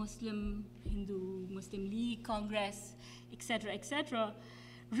spectrum, Muslim, Hindu, Muslim League, Congress, etc.,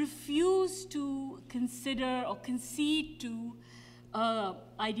 refused to consider or concede to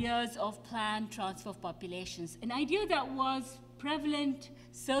ideas of planned transfer of populations, an idea that was prevalent,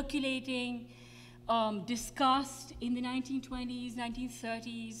 circulating, discussed in the 1920s,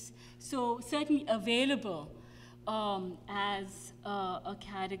 1930s, so certainly available as a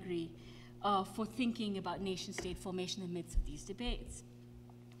category for thinking about nation-state formation in the midst of these debates.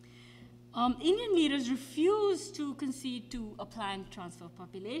 Indian leaders refused to concede to a planned transfer of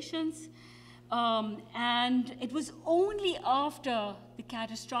populations, and it was only after the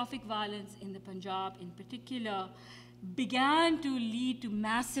catastrophic violence in the Punjab in particular began to lead to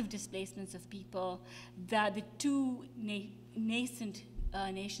massive displacements of people that the two nascent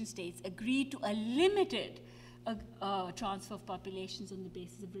nation states agreed to a limited transfer of populations on the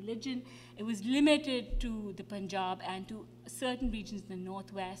basis of religion. It was limited to the Punjab and to certain regions in the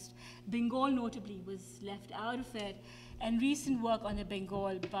northwest. Bengal notably was left out of it, and recent work on the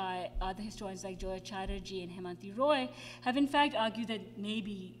Bengal by other historians like Joya Chatterjee and Hemanti Roy have in fact argued that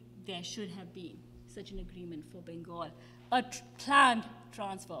maybe there should have been such an agreement for Bengal, a planned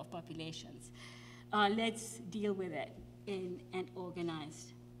transfer of populations. Let's deal with it in an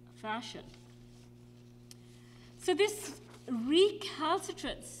organized fashion. So this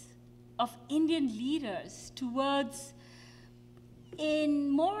recalcitrance of Indian leaders towards in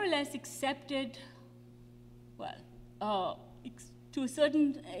more or less accepted, well, to a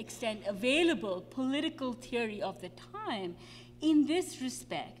certain extent available political theory of the time in this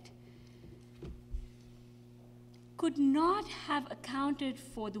respect could not have accounted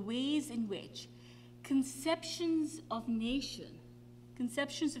for the ways in which conceptions of nation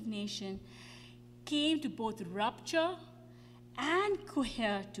came to both rupture and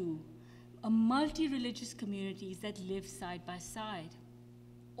cohere to a multi-religious communities that live side by side.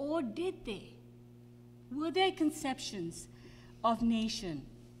 Or did they? Were there conceptions of nation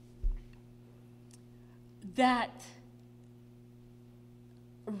that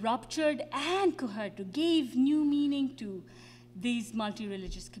ruptured and cohered to, gave new meaning to these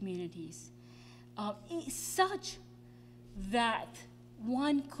multi-religious communities, such that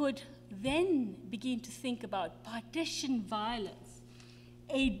one could then begin to think about partition violence,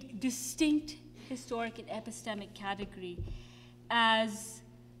 a distinct historic and epistemic category, as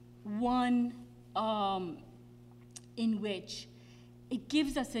one in which it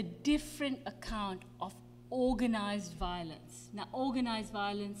gives us a different account of organized violence. Now, organized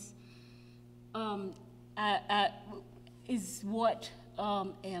violence is what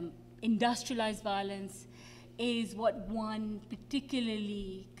industrialized violence is what one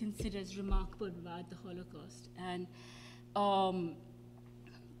particularly considers remarkable about the Holocaust. And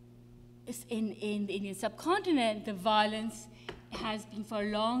in the Indian subcontinent, the violence has been for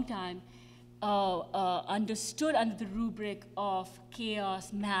a long time understood under the rubric of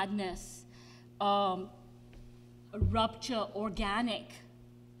chaos, madness, rupture, organic,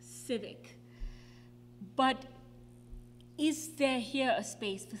 civic. But is there here a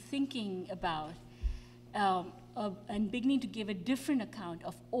space for thinking about and beginning to give a different account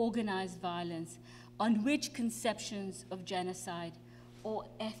of organized violence on which conceptions of genocide or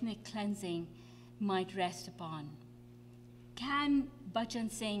ethnic cleansing might rest upon? Can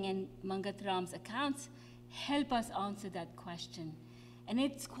Bachchan Singh and Mangat Ram's accounts help us answer that question? And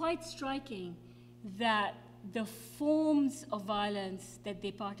it's quite striking that the forms of violence that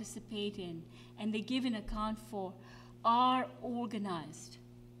they participate in and they give an account for are organized.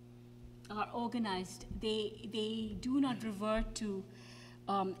 They do not revert to,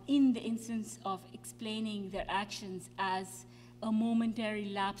 in the instance of explaining their actions, as a momentary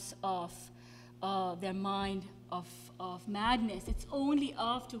lapse of their mind of madness. It's only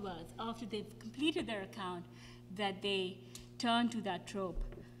afterwards, after they've completed their account, that they turn to that trope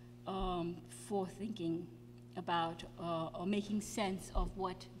for thinking about or making sense of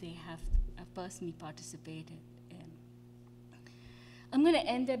what they have personally participated in. I'm going to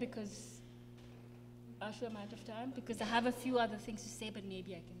end there because I'm out of time, because I have a few other things to say, but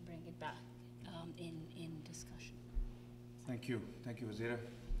maybe I can bring it back in discussion. Thank you, Vazira.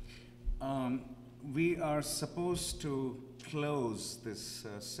 We are supposed to close this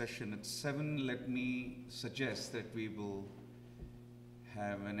session at 7. Let me suggest that we will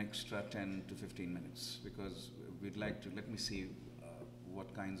have an extra 10 to 15 minutes, because we'd like to, let me see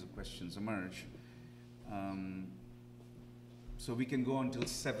what kinds of questions emerge. So we can go until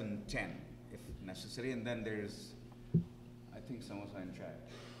 7:10 if necessary, and then there's, I think, samosa and chai,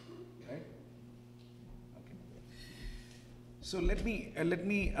 right? Okay. So let me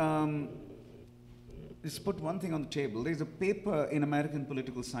just put one thing on the table. There's a paper in American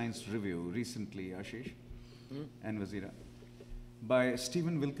Political Science Review recently, Ashish and Vazira, by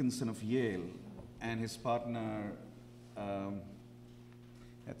Stephen Wilkinson of Yale and his partner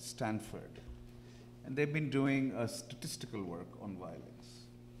at Stanford. And they've been doing a statistical work on violence,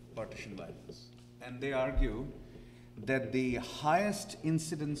 partition violence. And they argue that the highest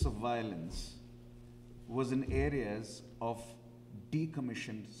incidence of violence was in areas of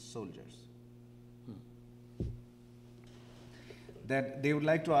decommissioned soldiers. that they would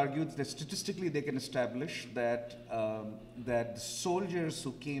like to argue that statistically they can establish that, that the soldiers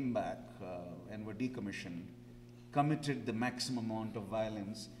who came back and were decommissioned committed the maximum amount of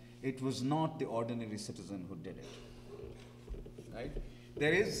violence. It was not the ordinary citizen who did it. Right?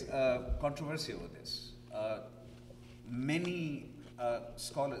 There is controversy over this. Many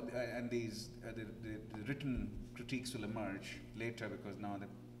scholars, and these the written critiques will emerge later because now they're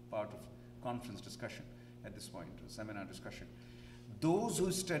part of conference discussion at this point, seminar discussion. Those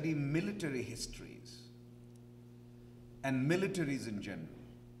who study military histories and militaries in general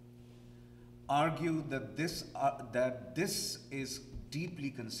argue that this is deeply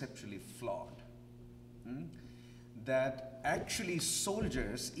conceptually flawed. That actually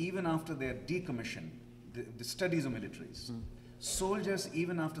soldiers, even after they're decommissioned, the studies of militaries, soldiers,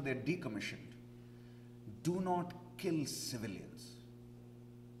 even after they're decommissioned, do not kill civilians.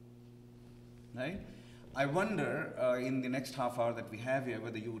 Right? I wonder in the next half hour that we have here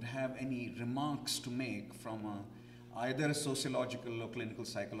whether you would have any remarks to make from either a sociological or clinical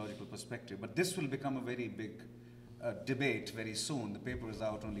psychological perspective, but this will become a very big debate very soon. The paper is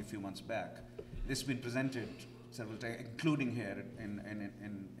out only a few months back. This has been presented several times, including here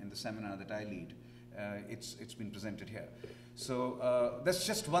in the seminar that I lead. It's been presented here. So that's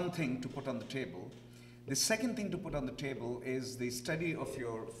just one thing to put on the table. The second thing to put on the table is the study of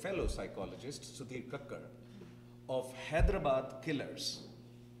your fellow psychologist, Sudhir Kakkar, of Hyderabad killers,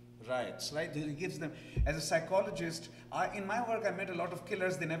 riots, right? He gives them, as a psychologist, in my work I met a lot of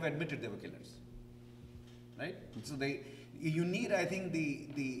killers, they never admitted they were killers, right? So you need, I think,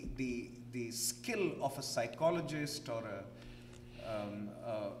 the skill of a psychologist or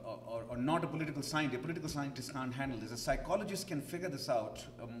not a political scientist. A political scientist can't handle this. A psychologist can figure this out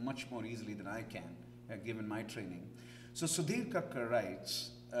much more easily than I can, given my training. So Sudhir Kakkar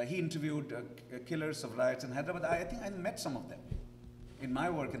writes, he interviewed killers of riots in Hyderabad. I think I met some of them in my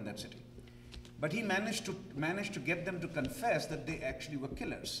work in that city. But he managed to get them to confess that they actually were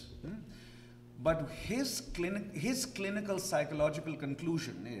killers. But his clinical psychological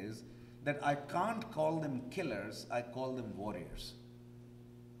conclusion is that I can't call them killers, I call them warriors.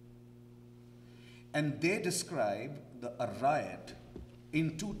 And they describe a riot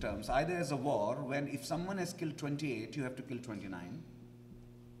in two terms, either as a war, when if someone has killed 28, you have to kill 29,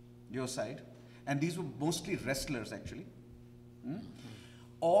 your side. And these were mostly wrestlers, actually.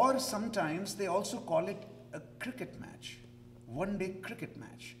 Or sometimes they also call it a cricket match, one-day cricket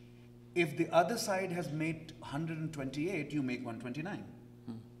match. If the other side has made 128, you make 129.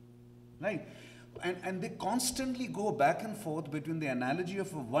 Right? And they constantly go back and forth between the analogy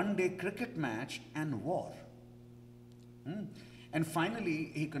of a one-day cricket match and war. And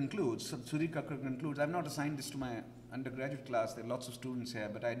finally, he concludes, Sudhir Kakkar concludes, I've not assigned this to my undergraduate class, there are lots of students here,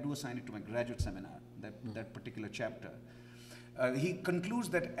 but I do assign it to my graduate seminar, that particular chapter. He concludes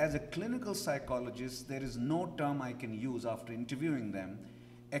that as a clinical psychologist, there is no term I can use after interviewing them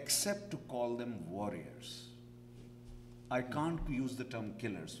except to call them warriors. I can't use the term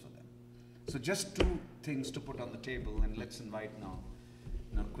killers for them. So just two things to put on the table, and let's invite now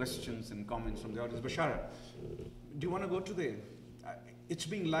questions and comments from the audience. Bashara, do you want to go to the, it's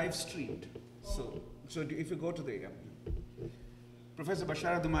being live streamed. So if you go to the, Professor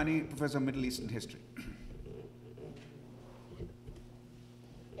Bashara Dumani, Professor of Middle Eastern History.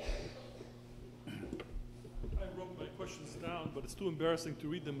 I wrote my questions down, but it's too embarrassing to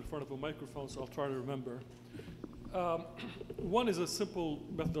read them in front of a microphone, so I'll try to remember. One is a simple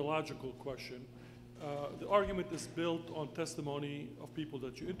methodological question. The argument is built on testimony of people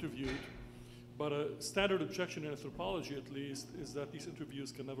that you interviewed, but a standard objection in anthropology, at least, is that these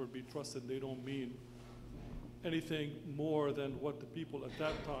interviews can never be trusted. They don't mean anything more than what the people at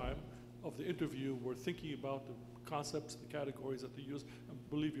that time of the interview were thinking about, the concepts, the categories that they use. I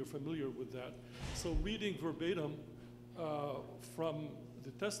believe you're familiar with that. So reading verbatim from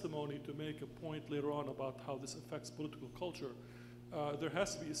the testimony to make a point later on about how this affects political culture, there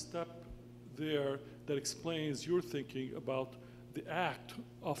has to be a step there that explains your thinking about the act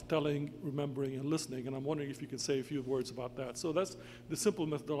of telling, remembering, and listening, and I'm wondering if you can say a few words about that. So that's the simple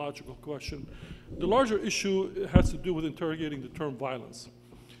methodological question. The larger issue has to do with interrogating the term violence.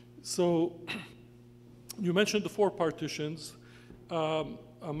 So you mentioned the 4 partitions.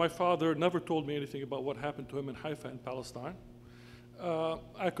 My father never told me anything about what happened to him in Haifa in Palestine.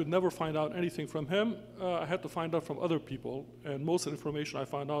 I could never find out anything from him. I had to find out from other people, and most of the information I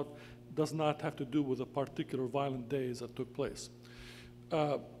found out does not have to do with the particular violent days that took place.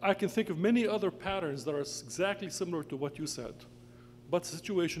 I can think of many other patterns that are exactly similar to what you said, but the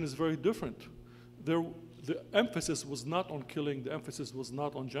situation is very different. the emphasis was not on killing, the emphasis was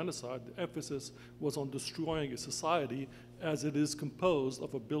not on genocide, the emphasis was on destroying a society as it is composed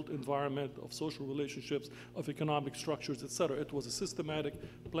of a built environment, of social relationships, of economic structures, etc. It was a systematic,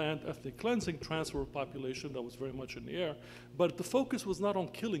 planned ethnic cleansing, transfer of population that was very much in the air, but the focus was not on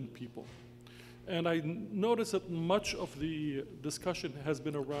killing people. And I noticed that much of the discussion has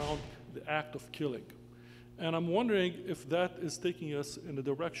been around the act of killing. And I'm wondering if that is taking us in a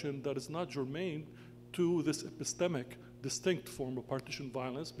direction that is not germane to this epistemic, distinct form of partition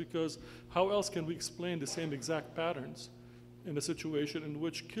violence, because how else can we explain the same exact patterns in a situation in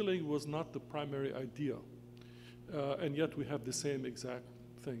which killing was not the primary idea, and yet we have the same exact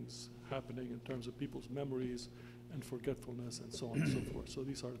things happening in terms of people's memories and forgetfulness and so on and so forth. So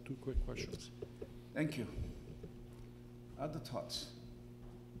these are two quick questions. Thank you. Other thoughts?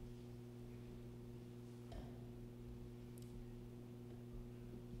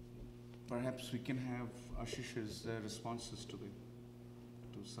 Perhaps we can have Ashish's responses to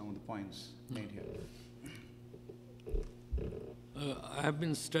some of the points made here. I have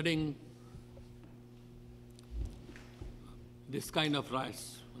been studying this kind of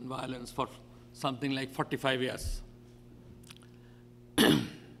riots and violence for something like 45 years.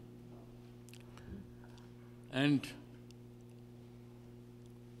 And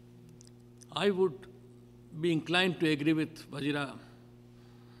I would be inclined to agree with Vazira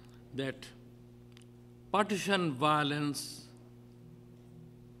that partition violence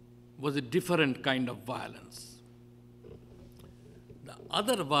was a different kind of violence. The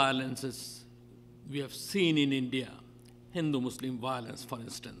other violences we have seen in India, Hindu-Muslim violence, for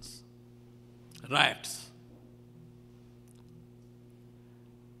instance, riots,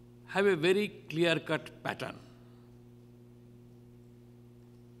 have a very clear-cut pattern.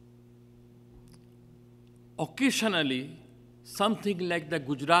 Occasionally, something like the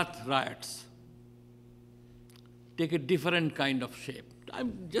Gujarat riots take a different kind of shape. I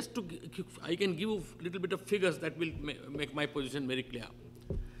can give a little bit of figures that will make my position very clear.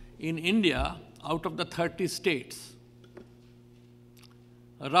 In India, out of the 30 states,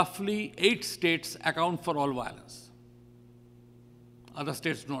 roughly 8 states account for all violence. Other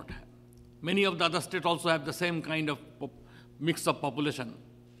states do not have. Many of the other states also have the same kind of mix of population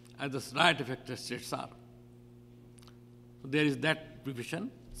as the riot-affected states are. So there is that division.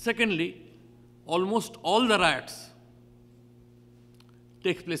 Secondly, almost all the riots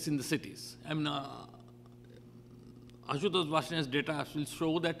take place in the cities. I mean, Ashutosh Varshney's data will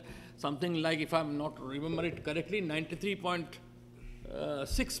show that something like, if I'm not remember it correctly,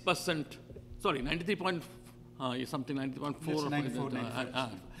 93.6%, sorry, 93.4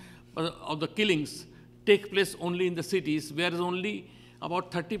 of the killings take place only in the cities, whereas only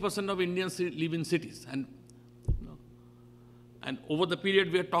about 30% of Indians live in cities. And over the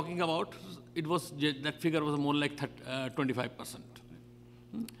period we are talking about, it was, that figure was more like 25%.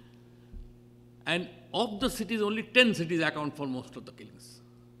 And of the cities, only 10 cities account for most of the killings.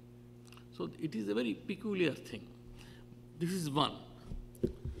 So it is a very peculiar thing. This is one.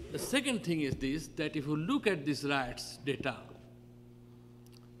 The second thing is this, that if you look at these riots data,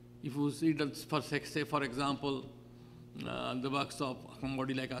 if you see, say, for example, the works of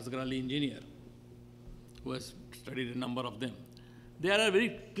somebody like Asghar Ali engineer, who has studied a number of them, there are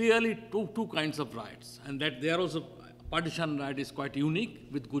very clearly two kinds of riots, and that there also partition riot is quite unique,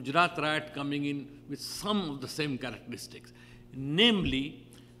 with Gujarat riot coming in with some of the same characteristics. Namely,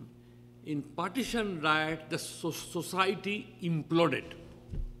 in partition riot, the society imploded.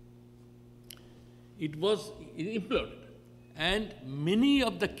 It imploded. And many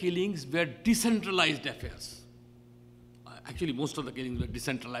of the killings were decentralized affairs. Actually, most of the killings were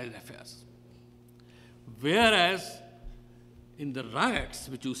decentralized affairs. Whereas, in the riots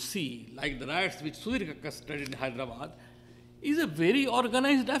which you see, like the riots which Sudhir Kakka studied in Hyderabad, is a very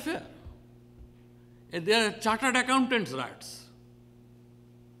organized affair. And there are chartered accountants' riots.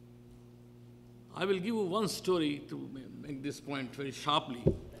 I will give you one story to make this point very sharply.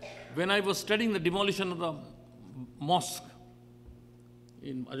 When I was studying the demolition of the mosque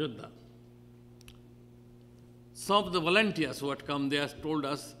in Ajodhya, some of the volunteers who had come there told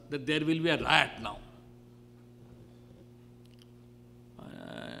us that there will be a riot now.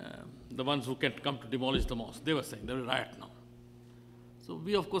 The ones who can come to demolish the mosque, they were saying there will be a riot now. So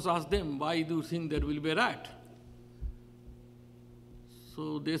we, of course, asked them, why do you think there will be a riot?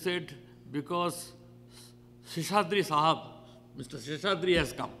 So they said, because Sheshadri Sahab, Mr. Sheshadri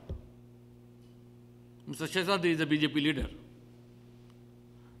has come. Mr. Sheshadri is a BJP leader.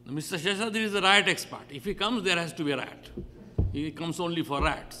 Mr. Sheshadri is a riot expert. If he comes, there has to be a riot. He comes only for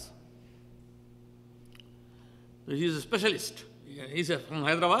riots. So he is a specialist. He is from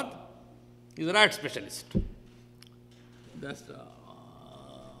Hyderabad. He's a riot specialist. That's,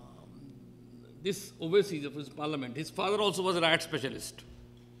 this Owaisi of his parliament, his father also was a riot specialist.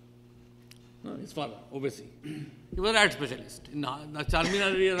 No, his father, Owaisi. He was a riot specialist. In the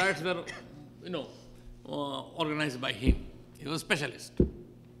Charminar area, riots were, organized by him. He was a specialist.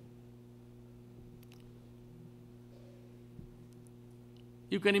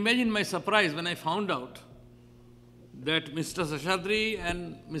 You can imagine my surprise when I found out that Mr. Seshadri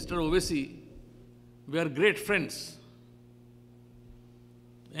and Mr. Owaisi were great friends.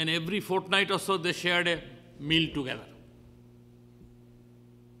 And every fortnight or so, they shared a meal together.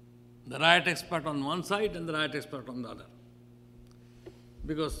 The riot expert on one side and the riot expert on the other.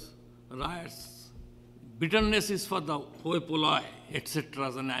 Because riots, bitterness is for the hoi polloi,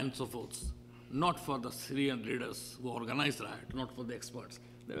 etc., and so forth, not for the Syrian leaders who organized riot, not for the experts.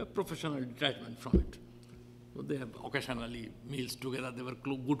 They were professional detachment from it. So they have occasionally meals together. They were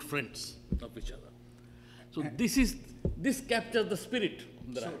good friends of each other. So this captures the spirit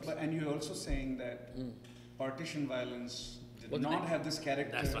of the riots. And you're also saying that partition violence did not have this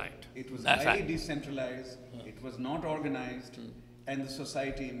character. That's right. It was highly decentralized. It was not organized, and the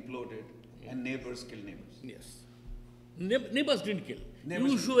society imploded, and neighbors killed neighbors. Yes. Neighbors didn't kill.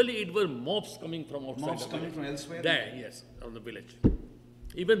 Neighbors Usually it were mobs coming from outside. Mobs coming from elsewhere? There, yes, of the village.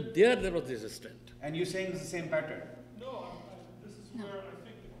 Even there was resistance. And you're saying it's the same pattern? No, this is where I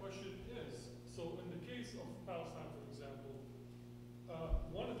think the question is. So in the case of Palestine, for example,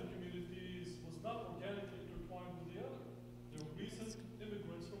 one of the communities was not organically intertwined with the other. There were recent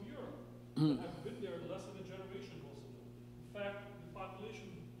immigrants from Europe that have been there less than a generation, most of them. In fact, the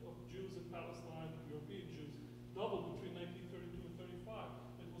population of Jews in Palestine, European Jews, doubled between 1932 and 35.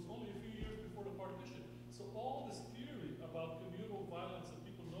 It was only a few years before the partition. So all this theory about communal violence and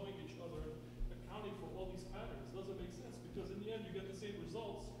people knowing each other, accounting for all these patterns, doesn't make sense, because in the end you get the same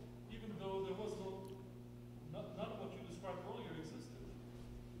results, even though there was none of what you described earlier existed.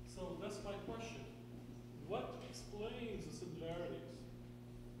 So that's my question. What explains the similarities,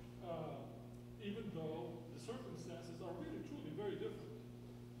 even though the circumstances are really, truly very different?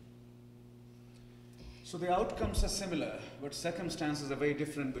 So the outcomes are similar, but circumstances are very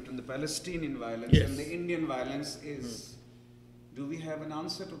different between the Palestinian violence and the Indian violence is. Do we have an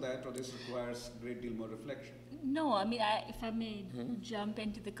answer to that, or this requires a great deal more reflection? No, I mean, if I may jump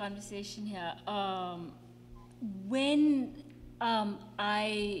into the conversation here. When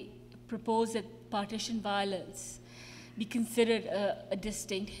I proposed that partition violence be considered a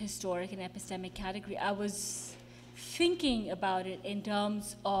distinct historic and epistemic category, I was thinking about it in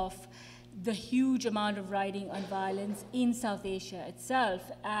terms of the huge amount of writing on violence in South Asia itself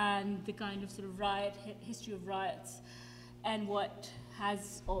and the kind of sort of history of riots and what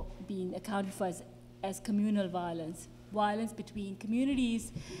has been accounted for as communal violence, violence between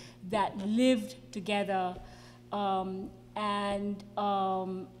communities that lived together and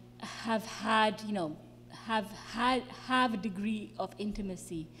have had, have a degree of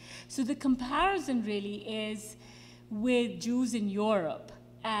intimacy. So the comparison really is with Jews in Europe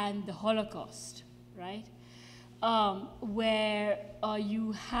and the Holocaust, right? Where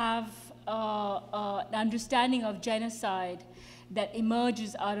you have an understanding of genocide that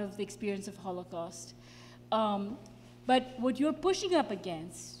emerges out of the experience of Holocaust. But what you're pushing up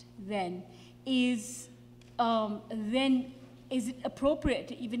against then is is it appropriate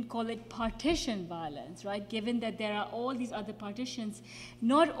to even call it partition violence, right? Given that there are all these other partitions,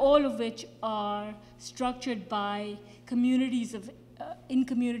 not all of which are structured by communities of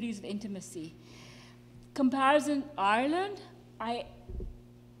communities of intimacy. Comparison Ireland, I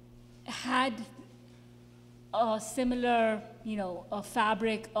had a similar, a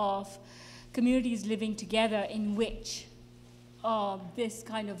fabric of communities living together in which this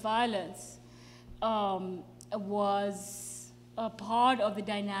kind of violence was a part of the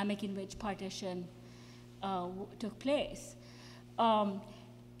dynamic in which partition took place.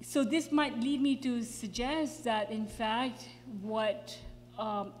 So this might lead me to suggest that, in fact, what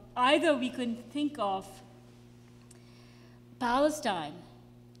either we can think of Palestine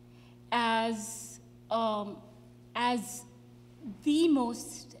as the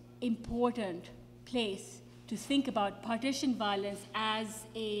most important place to think about partition violence as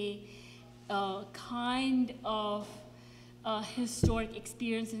a kind of historic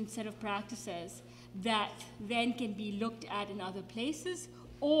experience and set of practices that then can be looked at in other places,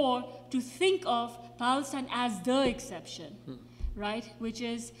 or to think of Palestine as the exception, right? Which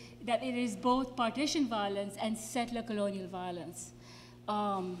is that it is both partition violence and settler colonial violence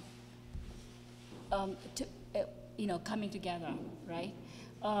coming together, right?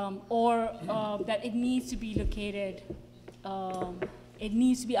 Or that it needs to be located It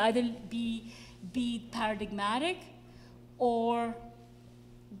needs to be either be paradigmatic or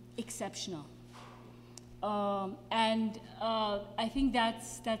exceptional. I think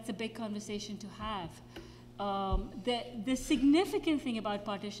that's a big conversation to have. The significant thing about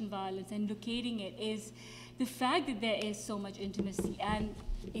partition violence and locating it is the fact that there is so much intimacy and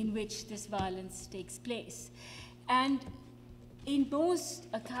in which this violence takes place. And in most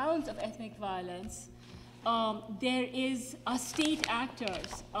accounts of ethnic violence, there are state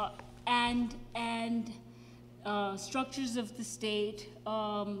actors and structures of the state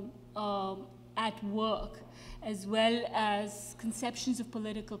at work, as well as conceptions of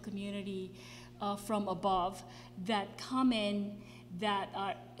political community from above that come in that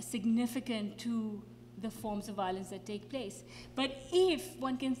are significant to the forms of violence that take place. But if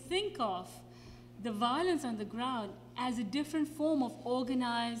one can think of the violence on the ground as a different form of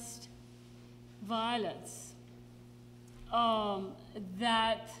organized violence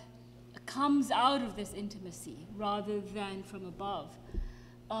that comes out of this intimacy rather than from above,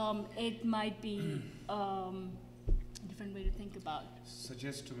 it might be a different way to think about.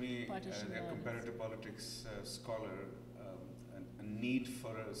 Suggests to me, a comparative politics scholar, a need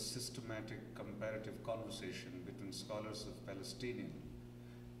for a systematic comparative conversation between scholars of Palestinian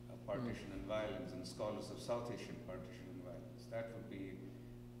partition and violence and scholars of South Asian partition and violence. That would be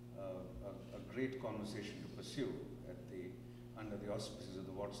a great conversation to pursue under the auspices of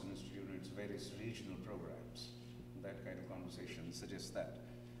the Watson Institute and its various regional programs. That kind of conversation suggests that.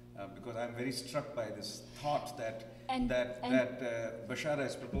 Because I'm very struck by this thought that Bashara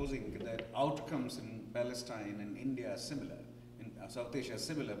is proposing that outcomes in Palestine and India are similar, in South Asia are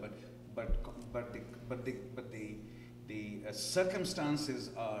similar, but the circumstances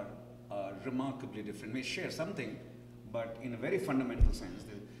are remarkably different. We share something, but in a very fundamental sense.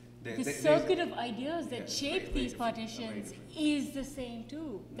 The circuit of ideas that shape these partitions is the same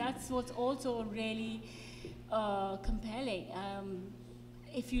too. That's what's also really compelling.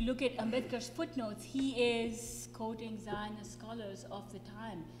 If you look at Ambedkar's footnotes, he is quoting Zionist scholars of the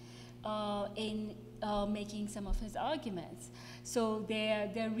time in making some of his arguments. So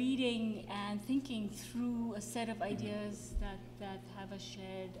they're reading and thinking through a set of ideas that have a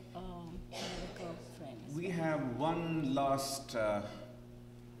shared political frame. We have one last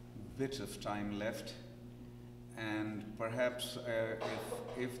bit of time left, and perhaps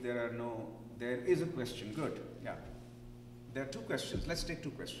if there is a question. Good, yeah. There are two questions. Let's take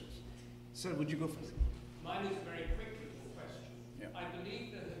two questions. Sir, would you go first? Mine is a very quick little question. Yeah. I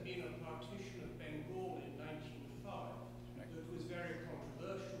believe there had been a partition of Bengal in 1905 that was very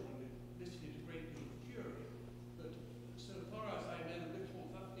controversial and elicited a great deal of fury. But so far as I know, little,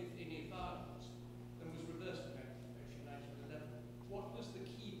 if any, violence, and was reversed in 1911. What was the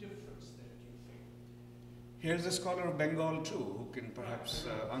key difference there, do you think? Here's a scholar of Bengal too, who can perhaps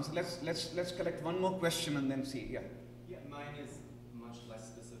answer. Let's collect one more question and then see. Yeah. Mine is much less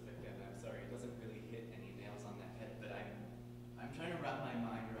specific, and I'm sorry, it doesn't really hit any nails on that head, but I'm trying to wrap my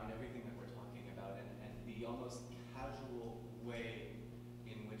mind around everything that we're talking about and the almost casual way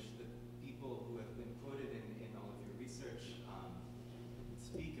in which the people who have been quoted in all of your research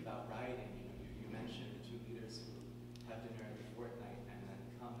speak about rioting. You mentioned the two leaders who have dinner every fortnight and then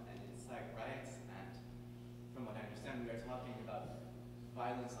come and incite riots, and from what I understand, we are talking about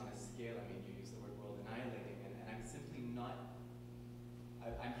violence on a scale. I mean, you use the word world annihilating, and I'm simply not,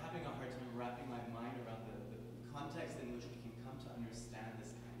 I'm having a hard time wrapping my mind around the context in which we can come to understand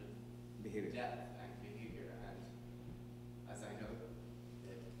this kind of Behavior. depth and behavior. And as I know,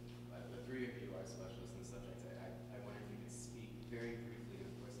 the three of you are specialists in the subject, I wonder if you could speak very briefly,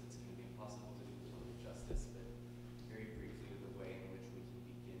 of course it's going to be impossible to do total justice, but very briefly the way in which we can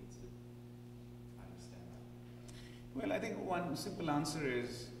begin to understand that. Well, I think one simple answer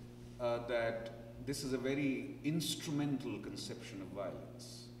is that this is a very instrumental conception of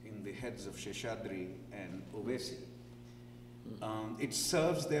violence in the heads of Sheshadri and Owaisi. It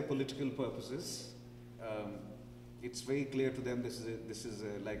serves their political purposes. It's very clear to them this is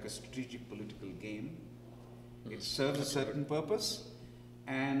like a strategic political game. It serves a certain purpose,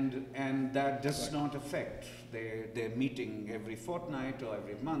 and that does not affect their meeting every fortnight or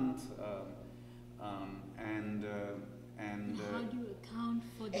every month. And how do you account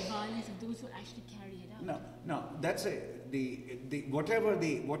for the violence of those who actually carry it out? No. That's whatever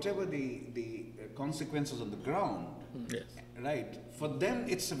the consequences on the ground. Yes. Right. For them,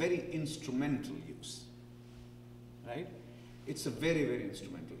 it's a very instrumental use. Right. It's a very, very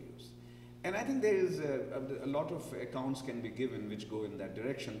instrumental use, and I think there is a lot of accounts can be given which go in that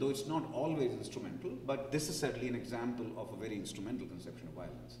direction. Though it's not always instrumental, but this is certainly an example of a very instrumental conception of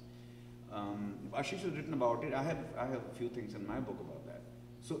violence. Ashis has written about it. I have a few things in my book about that.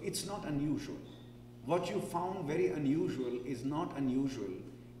 So it's not unusual. What you found very unusual is not unusual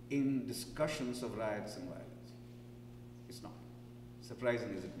in discussions of riots and violence. It's not,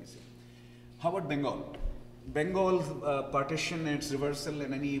 surprising as it may seem. How about Bengal? Bengal's partition and its reversal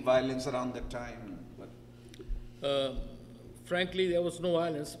and any violence around that time? Frankly, there was no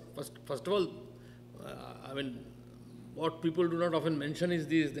violence. First of all, I mean, what people do not often mention is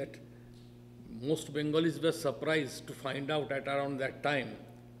this, that most Bengalis were surprised to find out at around that time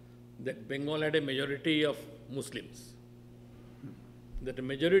that Bengal had a majority of Muslims. That a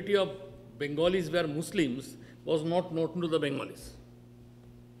majority of Bengalis were Muslims was not known to the Bengalis.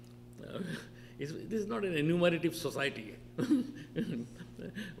 This is not an enumerative society.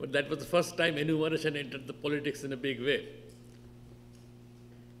 But that was the first time enumeration entered the politics in a big way.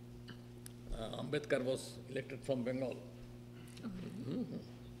 Ambedkar was elected from Bengal.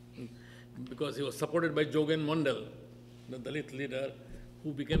 Because he was supported by Jogen Mandal, the Dalit leader,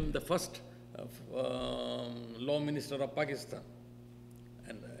 who became the first law minister of Pakistan.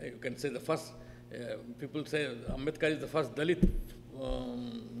 And you can say the first, people say Ambedkar is the first Dalit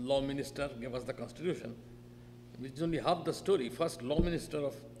law minister, gave us the constitution, which is only half the story. First law minister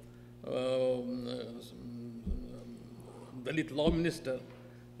of, Dalit law minister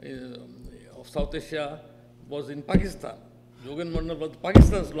of South Asia was in Pakistan. Jogen Mandal was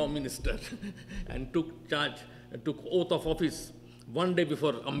Pakistan's law minister and took charge, took oath of office one day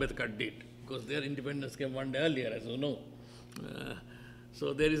before Ambedkar did, because their independence came one day earlier, as you know.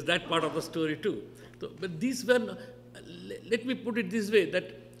 So there is that part of the story too. So, but these were, let me put it this way,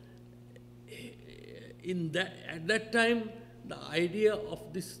 that at that time, the idea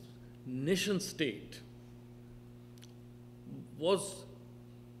of this nation state was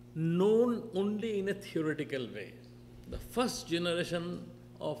known only in a theoretical way. The first generation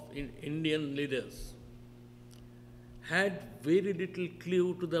of Indian leaders had very little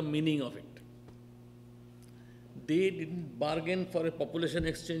clue to the meaning of it. They didn't bargain for a population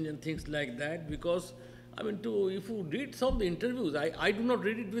exchange and things like that, because, I mean, if you read some of the interviews, I do not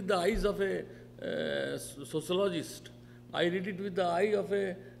read it with the eyes of a sociologist. I read it with the eye of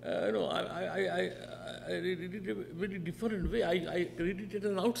a, I read it a very different way. I read it as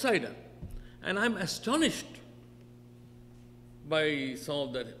an outsider. And I'm astonished by some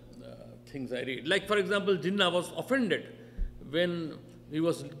of the things I read. Like, for example, Jinnah was offended when he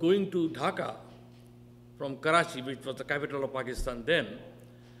was going to Dhaka from Karachi, which was the capital of Pakistan then.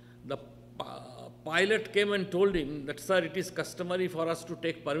 The pilot came and told him that, sir, it is customary for us to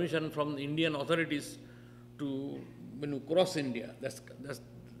take permission from the Indian authorities to cross India.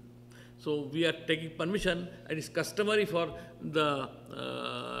 So we are taking permission, and it's customary for the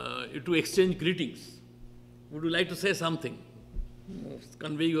to exchange greetings. Would you like to say something?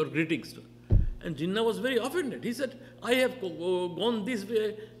 Convey your greetings to. And Jinnah was very offended. He said, I have gone this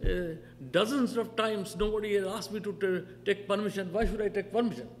way dozens of times. Nobody has asked me to take permission. Why should I take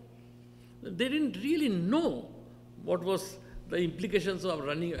permission? They didn't really know what was the implications of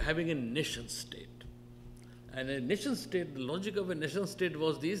having a nation state. And a nation state, the logic of a nation state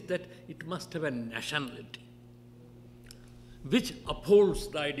was this, that it must have a nationality, which upholds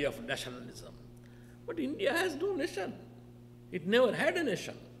the idea of nationalism. But India has no nation. It never had a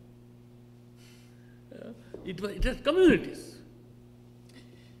nation. It had communities.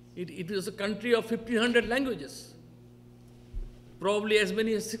 It was a country of 1,500 languages, probably as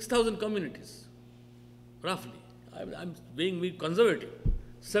many as 6,000 communities, roughly. I'm being very conservative.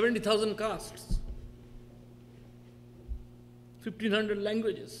 70,000 castes, 1,500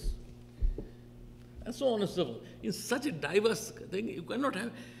 languages, and so on and so forth. In such a diverse thing, you cannot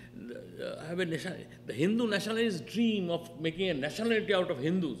have a nation. The Hindu nationalists' dream of making a nationality out of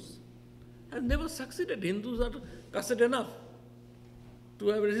Hindus has never succeeded. Hindus are cussed enough to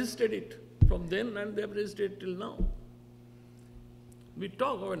have resisted it from then, and they have resisted it till now. We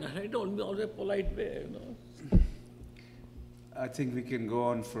talk of a nationality only in a polite way, I think we can go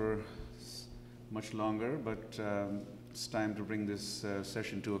on for much longer, but it's time to bring this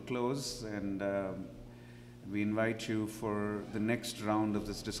session to a close, and we invite you for the next round of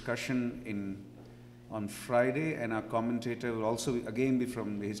this discussion on Friday, and our commentator will also again be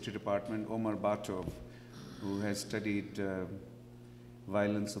from the history department, Omar Batov, who has studied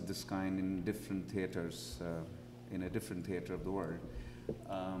violence of this kind in different theaters, in a different theater of the world.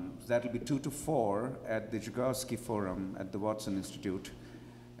 That will be 2 to 4 at the Joukowsky Forum at the Watson Institute.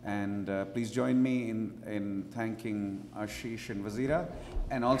 And please join me in thanking Ashish and Vazira,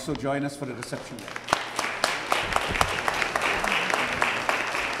 and also join us for the reception.